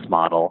different business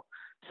model.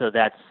 So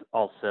that's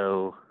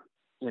also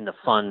in the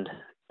fund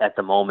at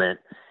the moment.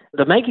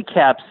 The mega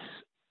caps,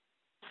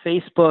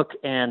 Facebook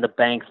and the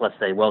banks, let's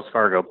say Wells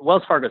Fargo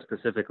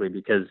specifically,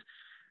 because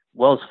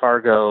Wells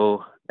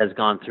Fargo has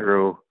gone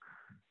through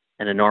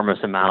an enormous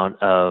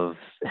amount of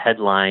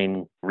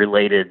headline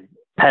related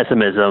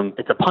pessimism.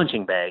 It's a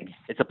punching bag.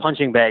 It's a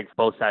punching bag for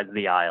both sides of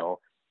the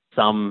aisle.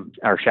 Some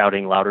are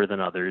shouting louder than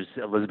others.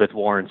 Elizabeth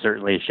Warren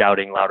certainly is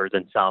shouting louder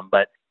than some,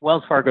 but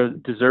Wells Fargo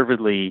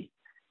deservedly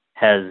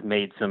has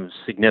made some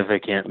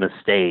significant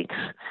mistakes,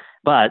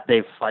 but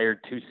they've fired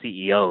two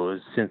CEOs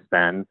since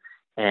then.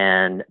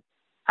 And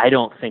I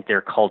don't think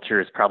their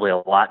culture is probably a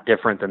lot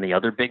different than the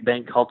other big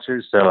bank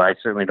cultures. So I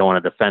certainly don't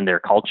want to defend their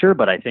culture,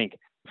 but I think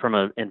from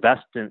an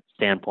investor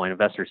standpoint,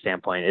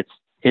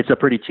 it's a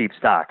pretty cheap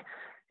stock.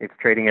 It's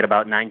trading at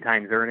about 9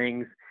 times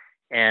earnings.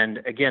 And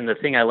again, the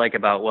thing I like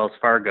about Wells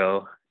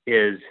Fargo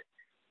is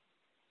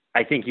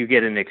I think you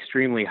get an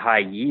extremely high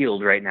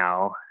yield right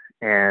now.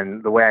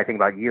 And the way I think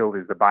about yield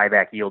is the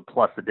buyback yield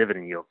plus the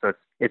dividend yield. So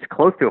it's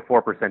close to a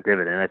 4%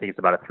 dividend. I think it's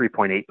about a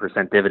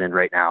 3.8% dividend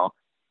right now.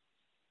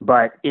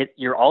 But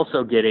you're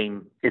also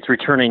getting, it's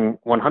returning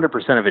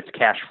 100% of its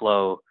cash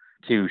flow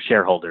to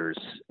shareholders.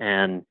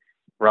 And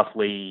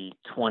roughly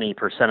 20%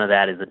 of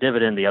that is a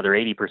dividend. The other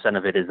 80%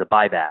 of it is a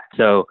buyback.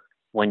 So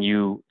when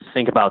you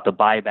think about the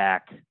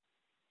buyback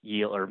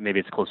yield, or maybe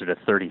it's closer to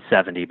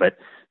 30-70, but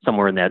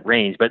somewhere in that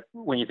range. But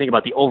when you think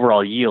about the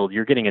overall yield,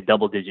 you're getting a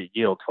double-digit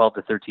yield, 12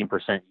 to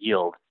 13%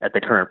 yield at the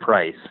current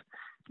price,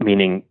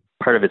 meaning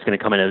part of it's going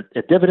to come in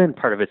a dividend,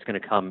 part of it's going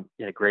to come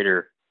in a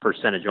greater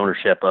percentage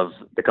ownership of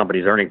the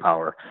company's earning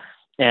power.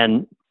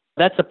 And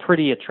that's a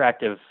pretty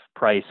attractive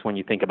price when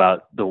you think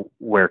about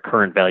where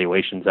current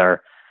valuations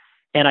are.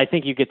 And I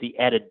think you get the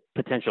added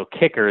potential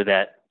kicker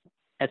that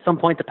at some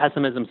point the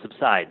pessimism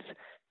subsides.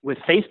 With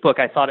Facebook,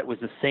 I thought it was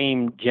the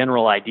same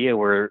general idea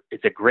where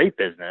it's a great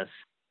business.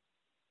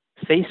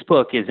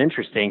 Facebook is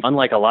interesting.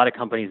 Unlike a lot of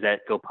companies that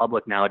go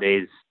public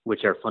nowadays,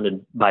 which are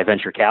funded by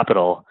venture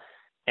capital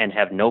and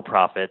have no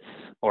profits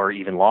or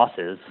even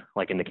losses,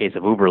 like in the case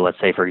of Uber, let's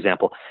say, for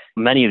example,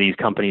 many of these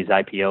companies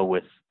IPO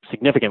with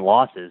significant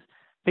losses.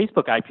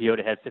 Facebook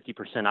IPO'd had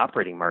 50%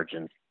 operating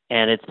margin,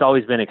 and it's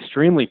always been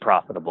extremely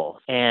profitable.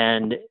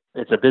 And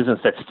it's a business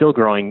that's still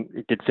growing.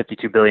 It did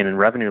 $52 billion in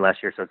revenue last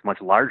year, so it's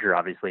much larger,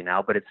 obviously,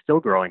 now, but it's still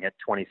growing at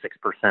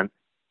 26%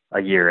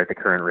 a year at the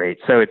current rate.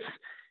 So it's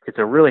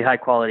a really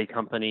high-quality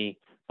company,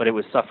 but it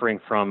was suffering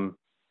from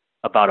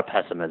a bout of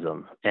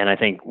pessimism. And I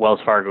think Wells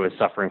Fargo is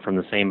suffering from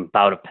the same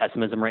bout of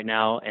pessimism right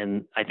now.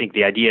 And I think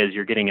the idea is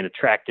you're getting an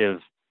attractive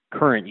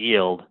current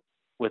yield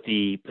with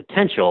the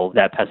potential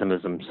that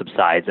pessimism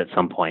subsides at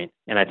some point.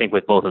 And I think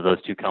with both of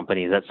those two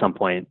companies, at some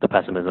point, the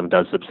pessimism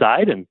does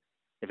subside. And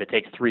if it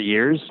takes 3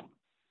 years,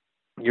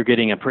 you're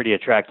getting a pretty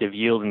attractive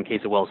yield in the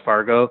case of Wells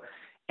Fargo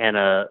and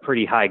a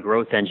pretty high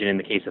growth engine in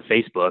the case of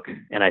Facebook.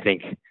 And I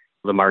think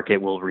the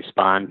market will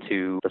respond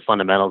to the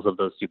fundamentals of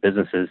those two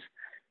businesses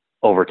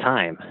over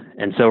time.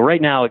 And so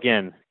right now,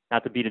 again,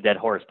 not to beat a dead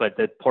horse, but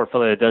the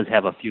portfolio does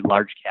have a few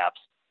large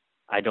caps.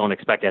 I don't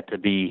expect that to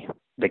be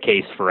the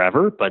case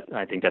forever, but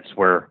I think that's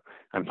where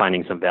I'm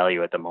finding some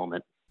value at the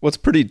moment. What's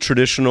pretty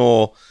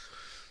traditional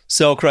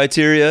sell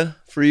criteria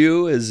for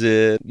you? Is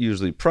it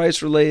usually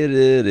price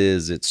related?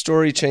 Is it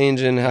story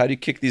changing? How do you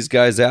kick these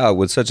guys out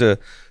with such a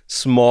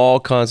small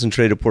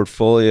concentrated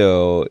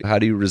portfolio? How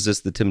do you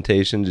resist the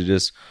temptation to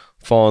just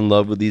fall in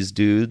love with these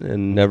dudes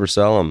and never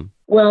sell them?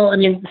 Well, I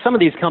mean, some of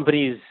these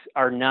companies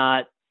are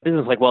not,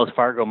 business like Wells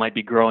Fargo might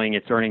be growing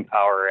its earning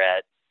power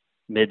at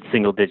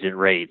mid-single digit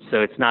rates.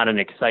 So it's not an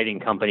exciting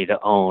company to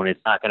own. It's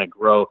not going to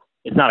grow.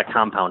 It's not a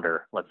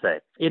compounder, let's say.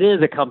 It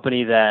is a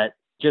company that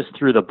just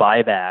through the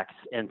buybacks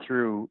and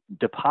through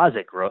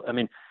deposit growth, I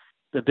mean,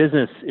 the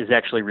business is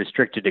actually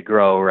restricted to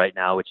grow right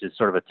now, which is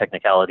sort of a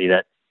technicality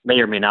that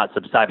may or may not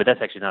subside, but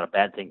that's actually not a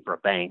bad thing for a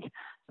bank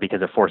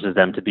because it forces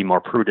them to be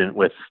more prudent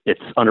with its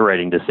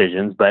underwriting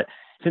decisions. But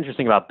what's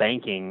interesting about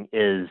banking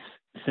is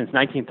since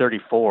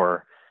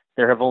 1934,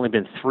 there have only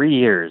been 3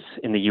 years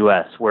in the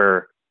U.S.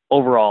 where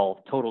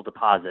overall total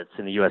deposits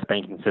in the U.S.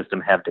 banking system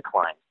have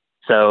declined.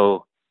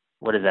 So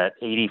what is that,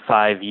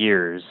 85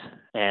 years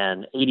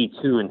and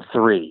 82 and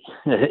 3,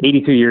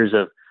 82 years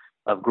of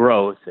of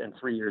growth and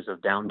 3 years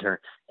of downturn.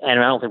 And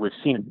I don't think we've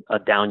seen a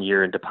down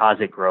year in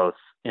deposit growth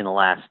in the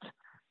last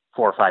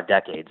 4 or 5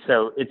 decades.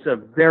 So it's a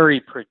very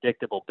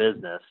predictable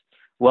business.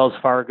 Wells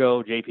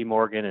Fargo, JP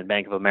Morgan, and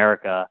Bank of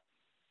America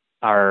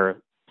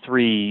are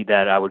three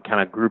that I would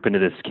kind of group into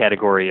this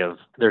category of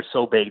they're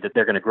so big that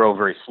they're going to grow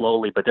very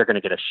slowly, but they're going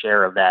to get a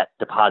share of that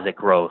deposit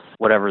growth.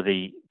 Whatever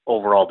the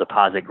overall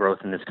deposit growth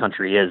in this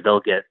country is, they'll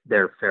get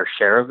their fair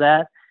share of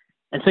that.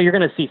 And so you're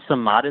going to see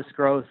some modest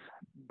growth,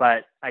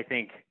 but I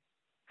think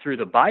through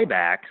the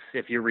buybacks,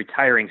 if you're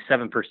retiring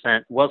 7%,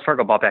 Wells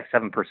Fargo bought back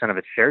 7% of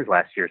its shares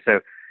last year. So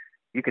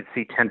you could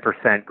see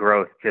 10%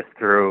 growth just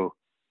through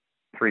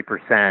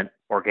 3%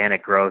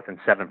 organic growth and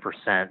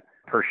 7%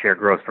 per share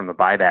growth from the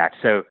buyback.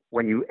 So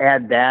when you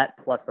add that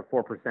plus the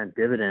 4%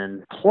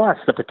 dividend, plus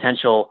the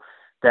potential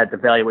that the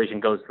valuation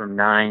goes from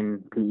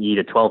 9 PE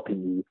to 12 PE,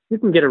 you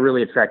can get a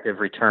really attractive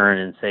return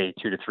in, say,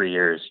 2 to 3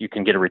 years. You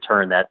can get a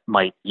return that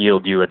might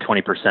yield you a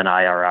 20%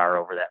 IRR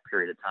over that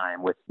period of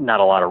time with not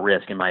a lot of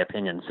risk, in my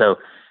opinion. So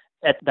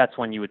that's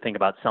when you would think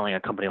about selling a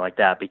company like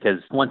that, because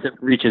once it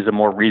reaches a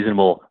more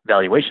reasonable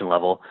valuation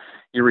level,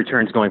 your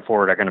returns going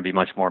forward are going to be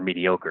much more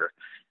mediocre.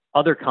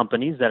 Other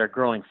companies that are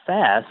growing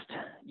fast,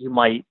 you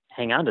might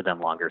hang on to them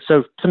longer.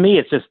 So to me,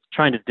 it's just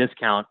trying to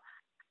discount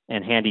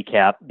and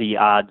handicap the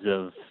odds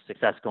of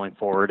success going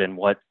forward and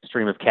what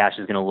stream of cash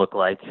is going to look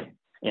like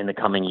in the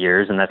coming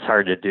years. And that's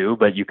hard to do,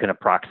 but you can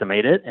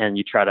approximate it, and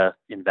you try to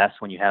invest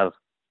when you have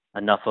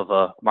enough of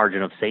a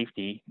margin of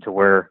safety to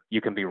where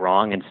you can be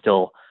wrong and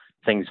still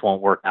things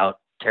won't work out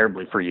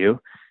terribly for you.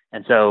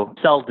 And so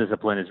sell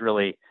discipline is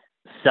really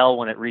sell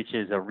when it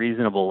reaches a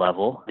reasonable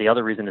level. The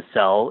other reason to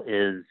sell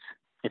is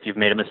if you've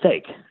made a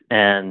mistake,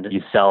 and you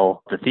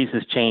sell the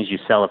thesis change, you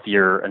sell if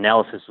your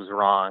analysis was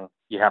wrong,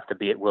 you have to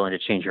be willing to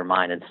change your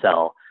mind and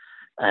sell.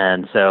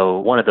 And so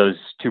one of those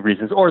two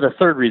reasons, or the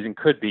third reason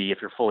could be if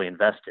you're fully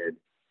invested,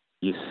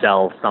 you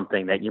sell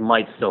something that you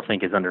might still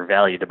think is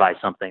undervalued to buy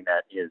something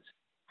that is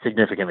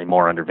significantly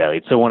more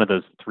undervalued. So one of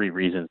those three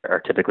reasons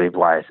are typically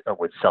why I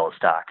would sell a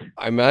stock.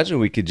 I imagine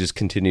we could just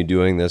continue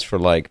doing this for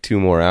like 2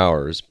 more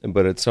hours,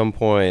 but at some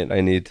point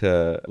I need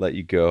to let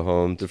you go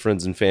home to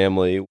friends and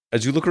family.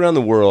 As you look around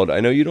the world, I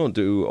know you don't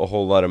do a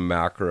whole lot of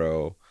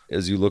macro.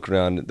 As you look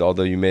around,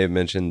 although you may have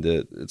mentioned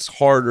that it's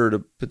harder to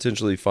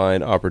potentially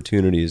find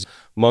opportunities.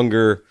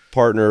 Munger,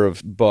 partner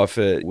of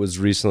Buffett, was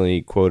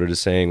recently quoted as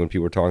saying when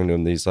people were talking to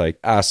him, he's like,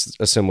 asked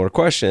a similar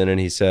question, and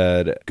he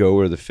said, go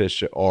where the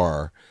fish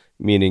are.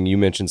 Meaning you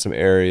mentioned some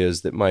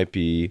areas that might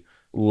be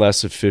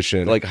less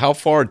efficient. Like how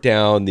far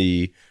down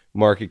the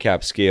market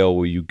cap scale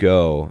will you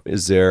go?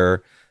 Is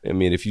there, I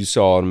mean, if you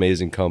saw an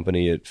amazing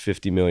company at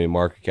 50 million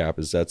market cap,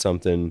 is that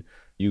something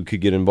you could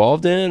get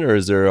involved in? Or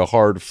is there a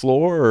hard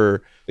floor,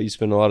 or you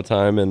spend a lot of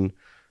time in,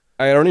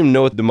 I don't even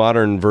know what the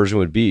modern version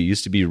would be. It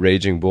used to be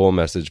Raging Bull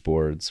message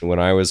boards. When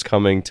I was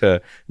coming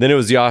to, then it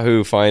was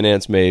Yahoo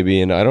Finance maybe,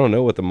 and I don't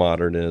know what the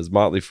modern is,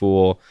 Motley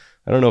Fool.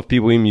 I don't know if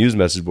people even use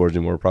message boards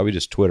anymore, probably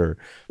just Twitter.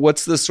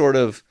 What's the sort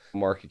of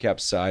market cap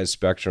size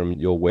spectrum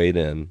you'll wade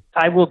in?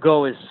 I will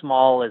go as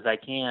small as I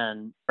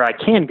can, or I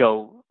can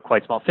go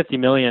quite small. 50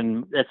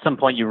 million, at some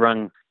point you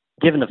run,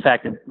 given the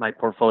fact that my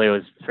portfolio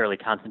is fairly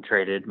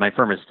concentrated, my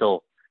firm is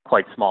still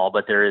quite small,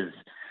 but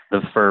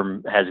the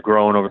firm has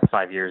grown over the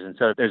 5 years. And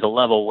so there's a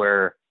level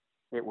where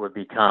it would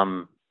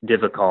become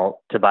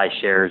difficult to buy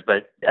shares.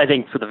 But I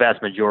think for the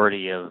vast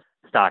majority of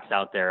stocks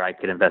out there, I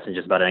could invest in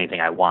just about anything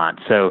I want.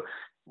 So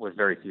with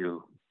very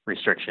few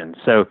restrictions.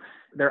 So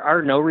there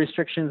are no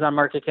restrictions on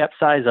market cap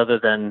size other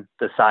than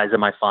the size of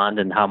my fund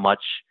and how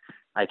much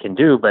I can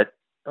do. But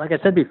like I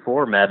said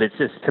before, Meb, it's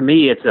just, to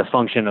me, it's a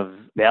function of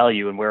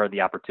value and where are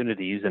the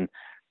opportunities. And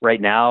right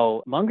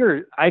now,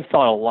 Munger, I've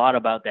thought a lot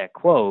about that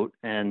quote,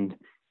 and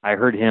I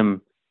heard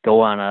him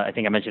go on I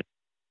think I mentioned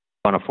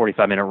on a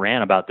 45-minute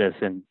rant about this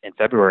in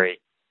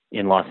February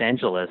in Los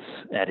Angeles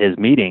at his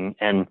meeting.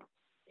 And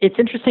it's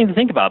interesting to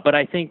think about, but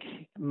I think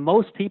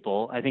most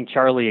people, I think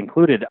Charlie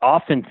included,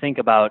 often think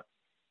about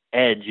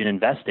edge in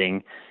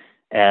investing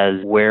as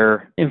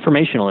where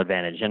informational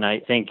advantage. And I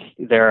think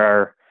there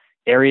are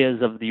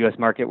areas of the U.S.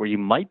 market where you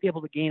might be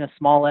able to gain a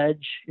small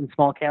edge in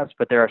small caps,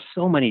 but there are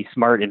so many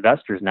smart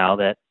investors now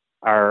that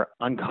are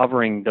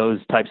uncovering those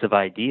types of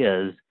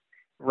ideas.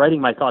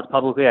 Writing my thoughts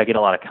publicly, I get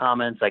a lot of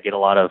comments. I get a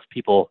lot of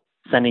people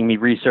sending me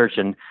research,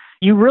 and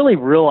you really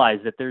realize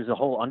that there's a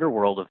whole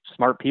underworld of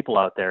smart people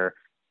out there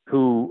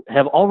who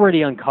have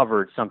already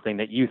uncovered something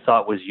that you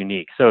thought was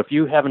unique. So if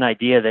you have an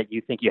idea that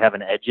you think you have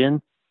an edge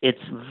in, it's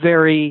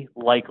very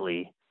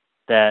likely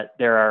that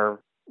there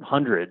are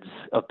hundreds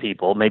of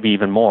people, maybe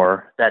even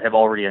more, that have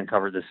already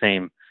uncovered the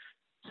same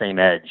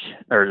edge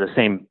or the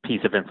same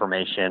piece of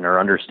information or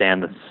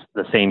understand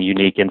the same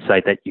unique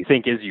insight that you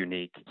think is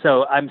unique.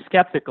 So I'm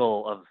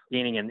skeptical of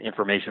gaining an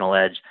informational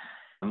edge.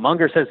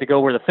 Munger says to go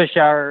where the fish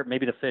are.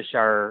 Maybe the fish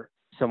are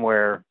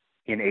somewhere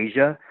in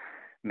Asia.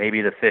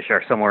 Maybe the fish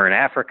are somewhere in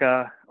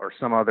Africa or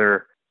some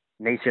other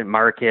nascent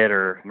market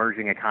or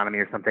emerging economy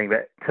or something.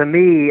 But to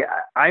me,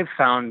 I've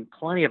found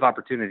plenty of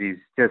opportunities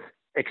just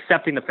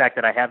accepting the fact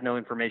that I have no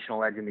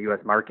informational edge in the U.S.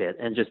 market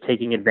and just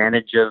taking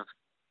advantage of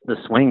the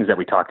swings that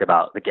we talked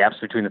about, the gaps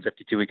between the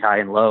 52-week high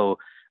and low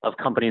of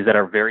companies that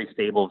are very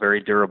stable,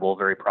 very durable,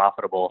 very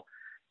profitable.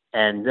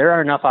 And there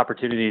are enough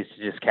opportunities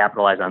to just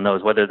capitalize on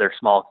those, whether they're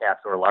small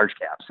caps or large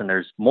caps. And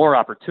there's more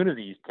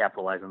opportunities to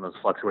capitalize on those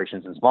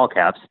fluctuations in small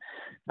caps.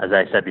 As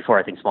I said before,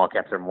 I think small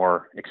caps are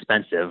more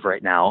expensive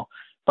right now,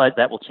 but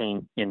that will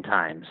change in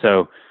time.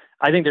 So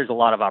I think there's a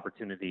lot of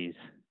opportunities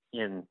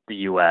in the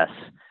U.S.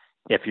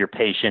 if you're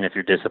patient, if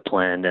you're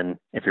disciplined, and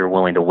if you're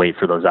willing to wait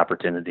for those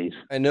opportunities.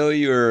 I know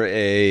you're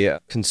a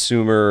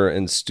consumer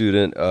and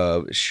student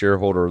of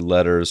shareholder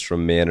letters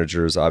from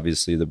managers,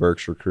 obviously the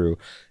Berkshire crew.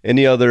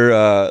 Any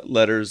other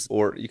letters,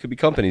 or you could be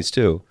companies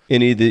too,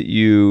 any that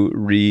you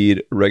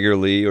read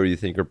regularly or you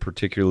think are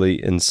particularly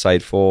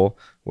insightful,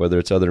 whether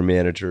it's other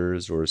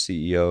managers or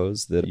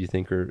CEOs that you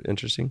think are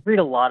interesting? Read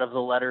a lot of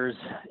the letters.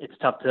 It's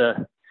tough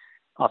to,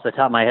 off the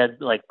top of my head,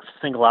 like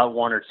single out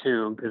one or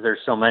two because there's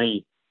so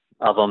many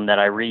of them that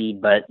I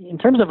read. But in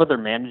terms of other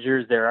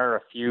managers, there are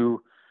a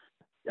few.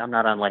 I'm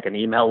not on like an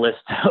email list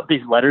of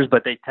these letters,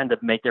 but they tend to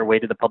make their way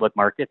to the public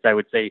markets. I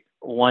would say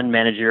one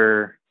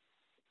manager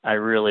I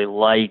really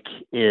like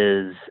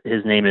his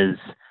name is,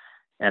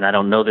 and I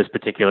don't know this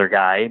particular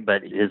guy,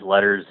 but his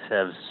letters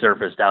have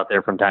surfaced out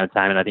there from time to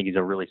time. And I think he's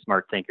a really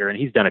smart thinker. And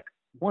he's done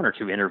one or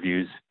two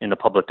interviews in the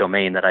public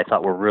domain that I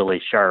thought were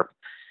really sharp.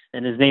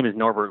 And his name is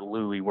Norbert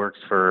Liu. He works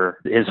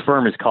his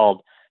firm is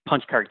called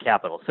Punch Card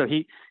Capital. So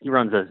he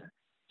runs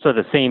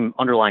the same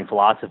underlying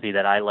philosophy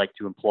that I like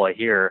to employ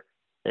here,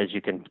 as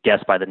you can guess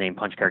by the name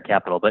Punch Card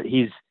Capital. But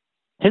his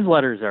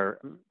letters are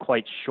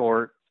quite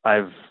short.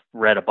 I've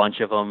read a bunch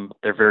of them.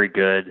 They're very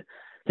good.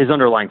 His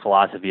underlying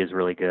philosophy is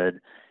really good.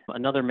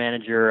 Another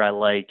manager I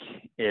like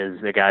is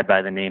a guy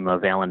by the name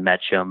of Alan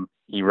Metcham.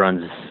 He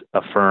runs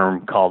a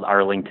firm called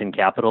Arlington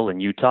Capital in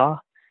Utah.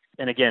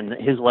 And again,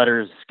 his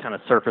letters kind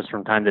of surface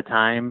from time to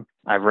time.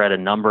 I've read a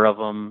number of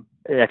them.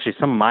 Actually,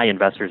 some of my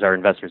investors are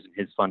investors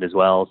in his fund as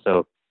well.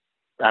 So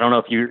I don't know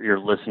if your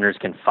listeners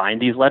can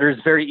find these letters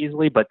very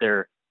easily, but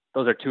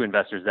those are two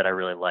investors that I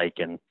really like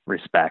and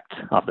respect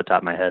off the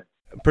top of my head.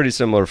 Pretty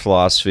similar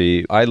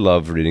philosophy. I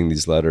love reading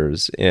these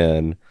letters.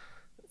 And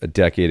a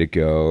decade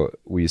ago,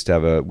 we used to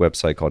have a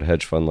website called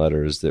Hedge Fund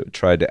Letters that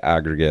tried to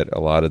aggregate a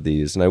lot of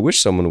these. And I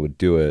wish someone would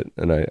do it.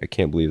 And I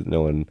can't believe that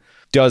no one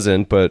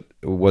doesn't, but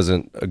it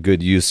wasn't a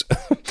good use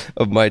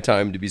of my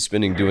time to be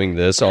spending doing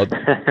this.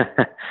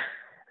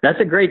 That's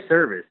a great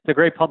service. It's a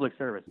great public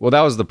service. Well,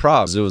 that was the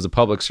problem. It was a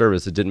public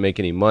service that didn't make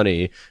any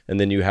money. And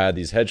then you had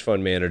these hedge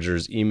fund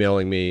managers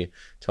emailing me,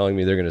 telling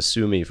me they're going to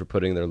sue me for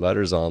putting their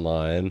letters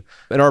online.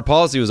 And our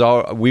policy was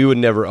we would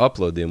never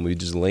upload them. We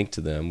just link to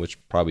them, which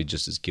probably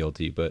just as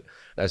guilty. But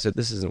I said,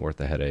 this isn't worth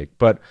the headache.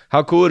 But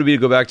how cool would it be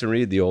to go back and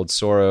read the old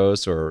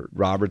Soros or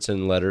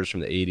Robertson letters from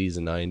the 80s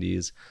and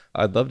 90s?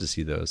 I'd love to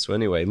see those. So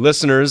anyway,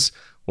 listeners,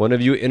 one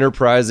of you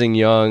enterprising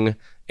young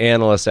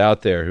analysts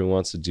out there who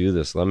wants to do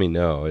this, let me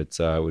know. It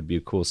would be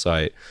a cool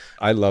site.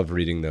 I love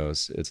reading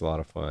those. It's a lot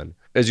of fun.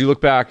 As you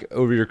look back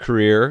over your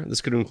career, this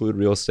could include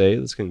real estate,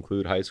 this could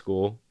include high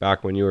school,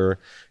 back when you were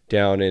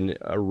down in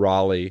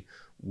Raleigh.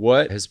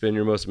 What has been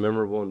your most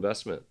memorable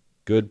investment?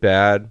 Good,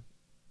 bad,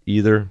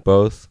 either,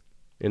 both?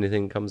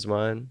 Anything comes to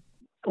mind?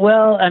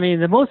 Well, I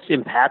mean, the most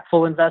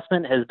impactful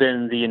investment has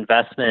been the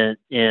investment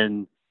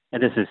in,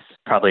 and this is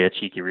probably a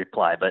cheeky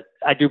reply, but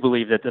I do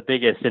believe that the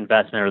biggest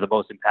investment or the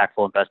most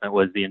impactful investment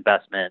was the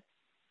investment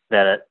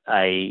that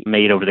I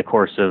made over the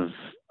course of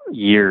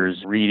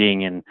years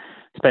reading and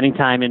spending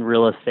time in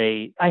real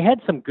estate. I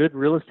had some good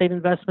real estate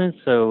investments.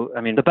 So,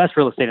 I mean, the best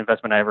real estate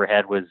investment I ever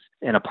had was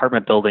an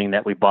apartment building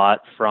that we bought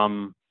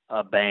from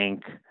a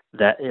bank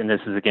and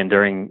this is again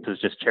this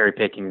was just cherry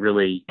picking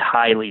really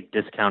highly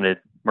discounted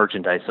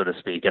merchandise, so to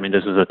speak. I mean,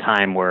 this was a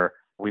time where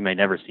we may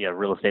never see a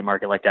real estate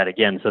market like that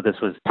again. So this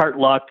was part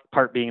luck,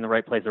 part being in the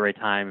right place at the right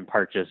time, and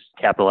part just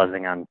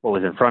capitalizing on what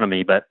was in front of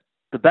me. But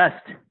the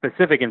best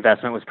specific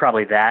investment was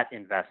probably that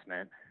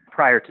investment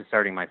prior to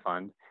starting my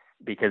fund,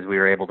 because we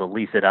were able to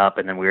lease it up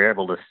and then we were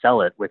able to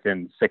sell it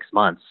within 6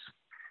 months,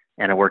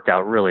 and it worked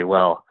out really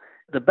well.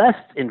 The best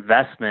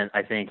investment,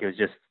 I think, was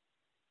just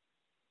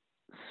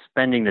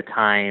spending the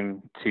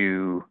time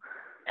to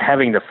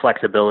having the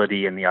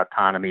flexibility and the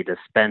autonomy to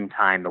spend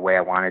time the way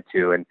I wanted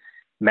to and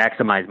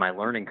maximize my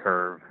learning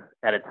curve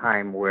at a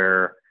time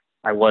where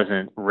I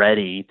wasn't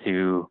ready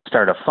to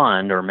start a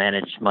fund or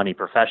manage money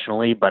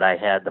professionally, but I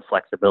had the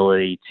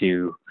flexibility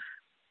to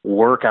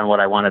work on what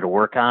I wanted to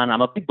work on.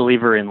 I'm a big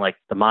believer in like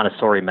the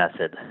Montessori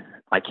method.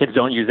 My kids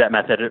don't use that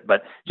method,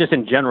 but just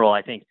in general,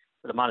 I think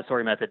the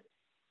Montessori method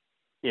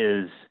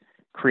is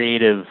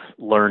creative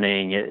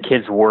learning.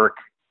 Kids work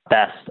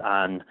best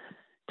on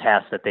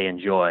tasks that they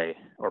enjoy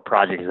or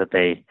projects that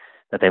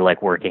they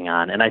like working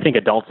on. And I think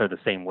adults are the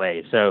same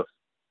way. So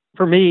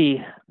for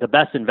me, the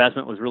best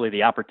investment was really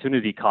the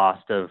opportunity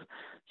cost of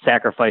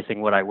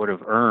sacrificing what I would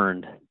have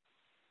earned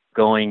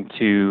going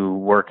to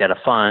work at a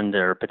fund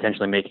or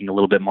potentially making a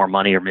little bit more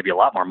money or maybe a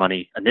lot more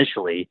money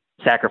initially,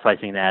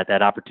 sacrificing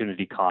that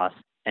opportunity cost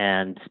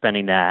and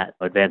spending that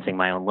advancing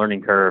my own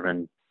learning curve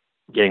and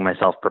getting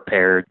myself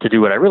prepared to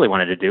do what I really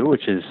wanted to do,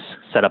 which is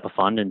set up a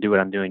fund and do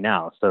what I'm doing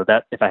now. So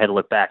that, if I had to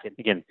look back,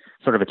 again,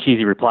 sort of a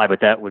cheesy reply, but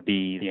that would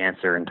be the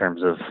answer in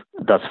terms of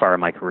thus far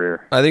in my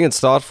career. I think it's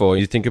thoughtful.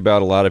 You think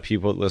about a lot of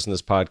people that listen to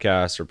this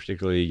podcast, or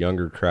particularly a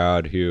younger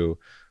crowd who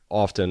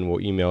often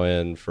will email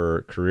in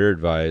for career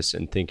advice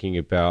and thinking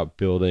about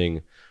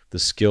building the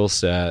skill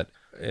set.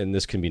 And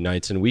this can be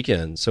nights and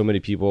weekends. So many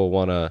people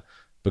want to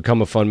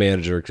become a fund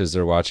manager because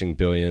they're watching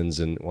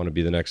Billions and want to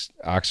be the next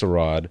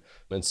Axelrod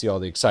and see all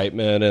the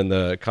excitement and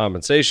the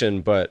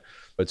compensation, but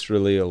it's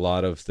really a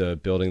lot of the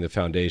building the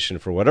foundation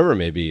for whatever it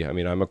may be. I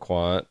mean, I'm a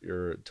quant.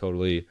 You're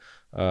totally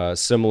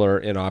similar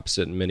and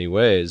opposite in many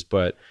ways,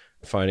 but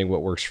finding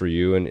what works for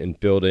you and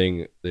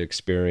building the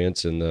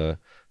experience and the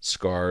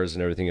scars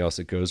and everything else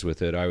that goes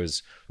with it. I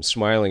was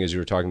smiling as you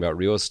were talking about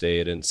real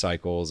estate and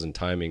cycles and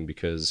timing,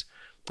 because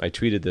I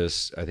tweeted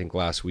this, I think,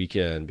 last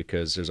weekend,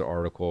 because there's an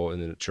article in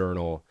the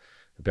journal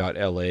about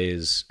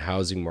LA's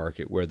housing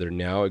market where there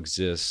now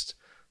exists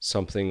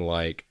something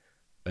like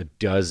a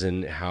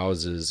dozen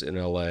houses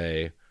in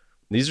LA.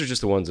 These are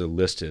just the ones that are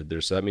listed.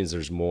 So that means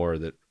there's more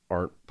that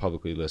aren't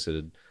publicly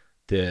listed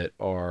that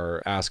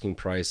are asking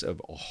price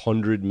of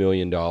 $100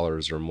 million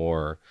or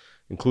more,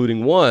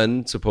 including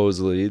one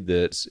supposedly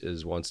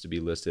that wants to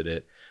be listed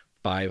at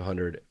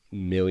 $500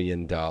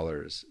 million.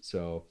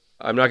 So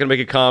I'm not going to make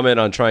a comment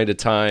on trying to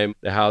time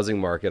the housing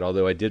market,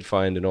 although I did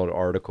find an old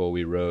article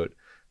we wrote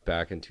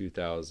back in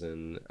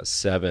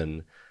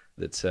 2007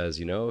 that says,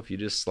 if you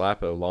just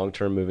slap a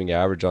long-term moving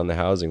average on the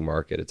housing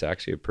market, it's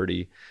actually a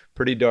pretty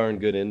darn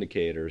good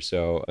indicator.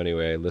 So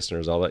anyway,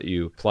 listeners, I'll let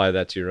you apply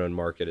that to your own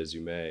market as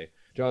you may.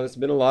 John, it's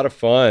been a lot of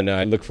fun.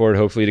 I look forward,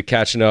 hopefully, to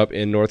catching up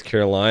in North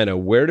Carolina.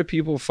 Where do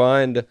people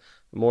find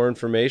more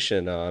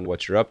information on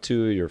what you're up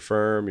to, your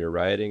firm, your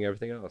writing,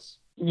 everything else?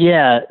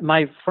 Yeah,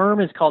 my firm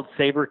is called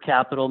Saber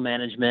Capital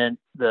Management.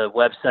 The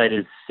website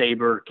is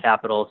Saber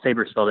Capital,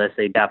 Saber spelled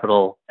S-A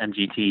capital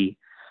MGT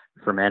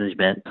for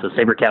management. So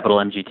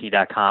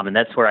sabercapitalmgt.com. And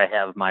that's where I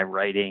have my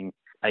writing.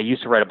 I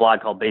used to write a blog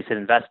called Base It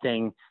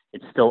Investing.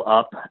 It's still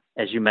up,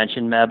 as you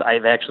mentioned, Meb.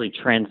 I've actually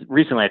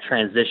recently I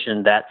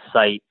transitioned that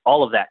site.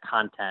 All of that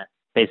content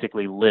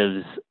basically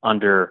lives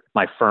under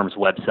my firm's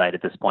website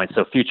at this point.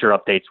 So future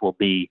updates will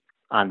be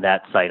on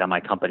that site, on my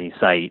company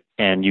site.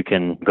 And you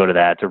can go to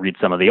that to read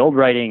some of the old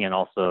writing. And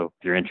also,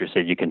 if you're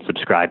interested, you can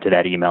subscribe to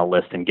that email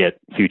list and get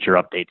future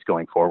updates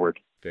going forward.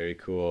 Very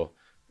cool.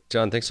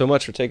 John, thanks so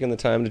much for taking the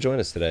time to join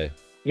us today.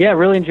 Yeah,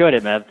 really enjoyed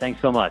it, Mev.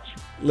 Thanks so much.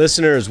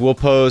 Listeners, we'll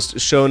post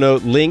show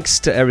note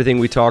links to everything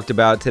we talked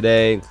about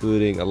today,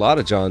 including a lot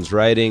of John's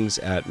writings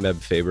at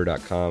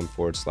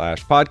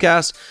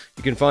mebfaber.com/podcast.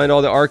 You can find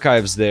all the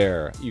archives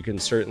there. You can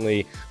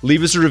certainly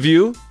leave us a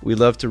review. We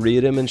love to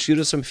read them, and shoot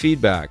us some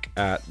feedback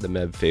at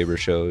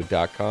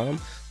themebfabershow.com.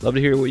 Love to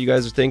hear what you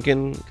guys are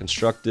thinking,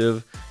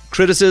 constructive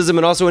criticism,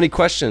 and also any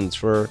questions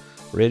for a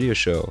radio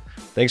show.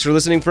 Thanks for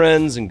listening,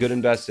 friends, and good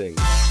investing.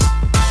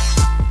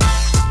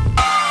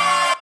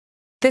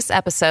 This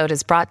episode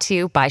is brought to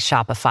you by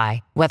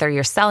Shopify. Whether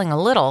you're selling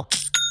a little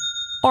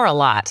or a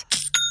lot,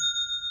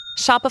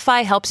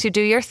 Shopify helps you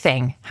do your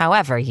thing,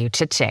 however you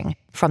cha-ching.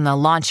 From the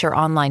launch your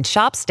online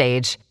shop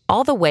stage,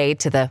 all the way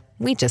to the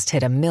we just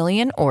hit 1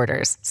 million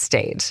orders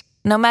stage.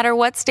 No matter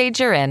what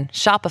stage you're in,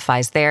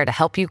 Shopify's there to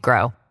help you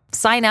grow.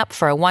 Sign up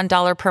for a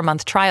 $1 per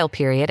month trial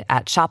period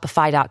at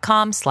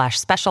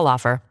shopify.com/special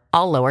offer,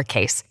 all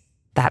lowercase.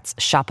 That's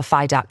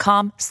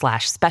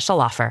shopify.com/special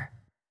offer.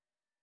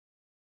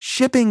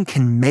 Shipping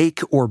can make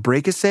or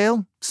break a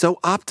sale, so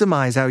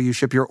optimize how you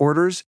ship your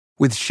orders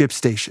with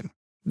ShipStation.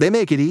 They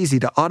make it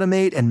easy to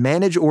automate and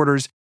manage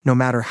orders no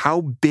matter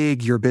how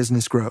big your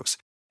business grows.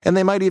 And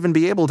they might even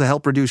be able to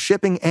help reduce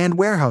shipping and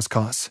warehouse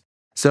costs.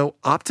 So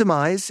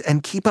optimize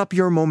and keep up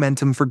your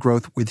momentum for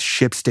growth with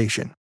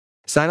ShipStation.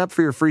 Sign up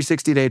for your free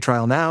 60-day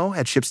trial now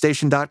at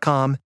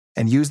ShipStation.com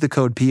and use the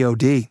code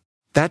POD.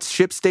 That's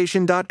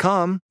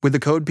ShipStation.com with the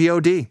code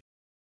POD.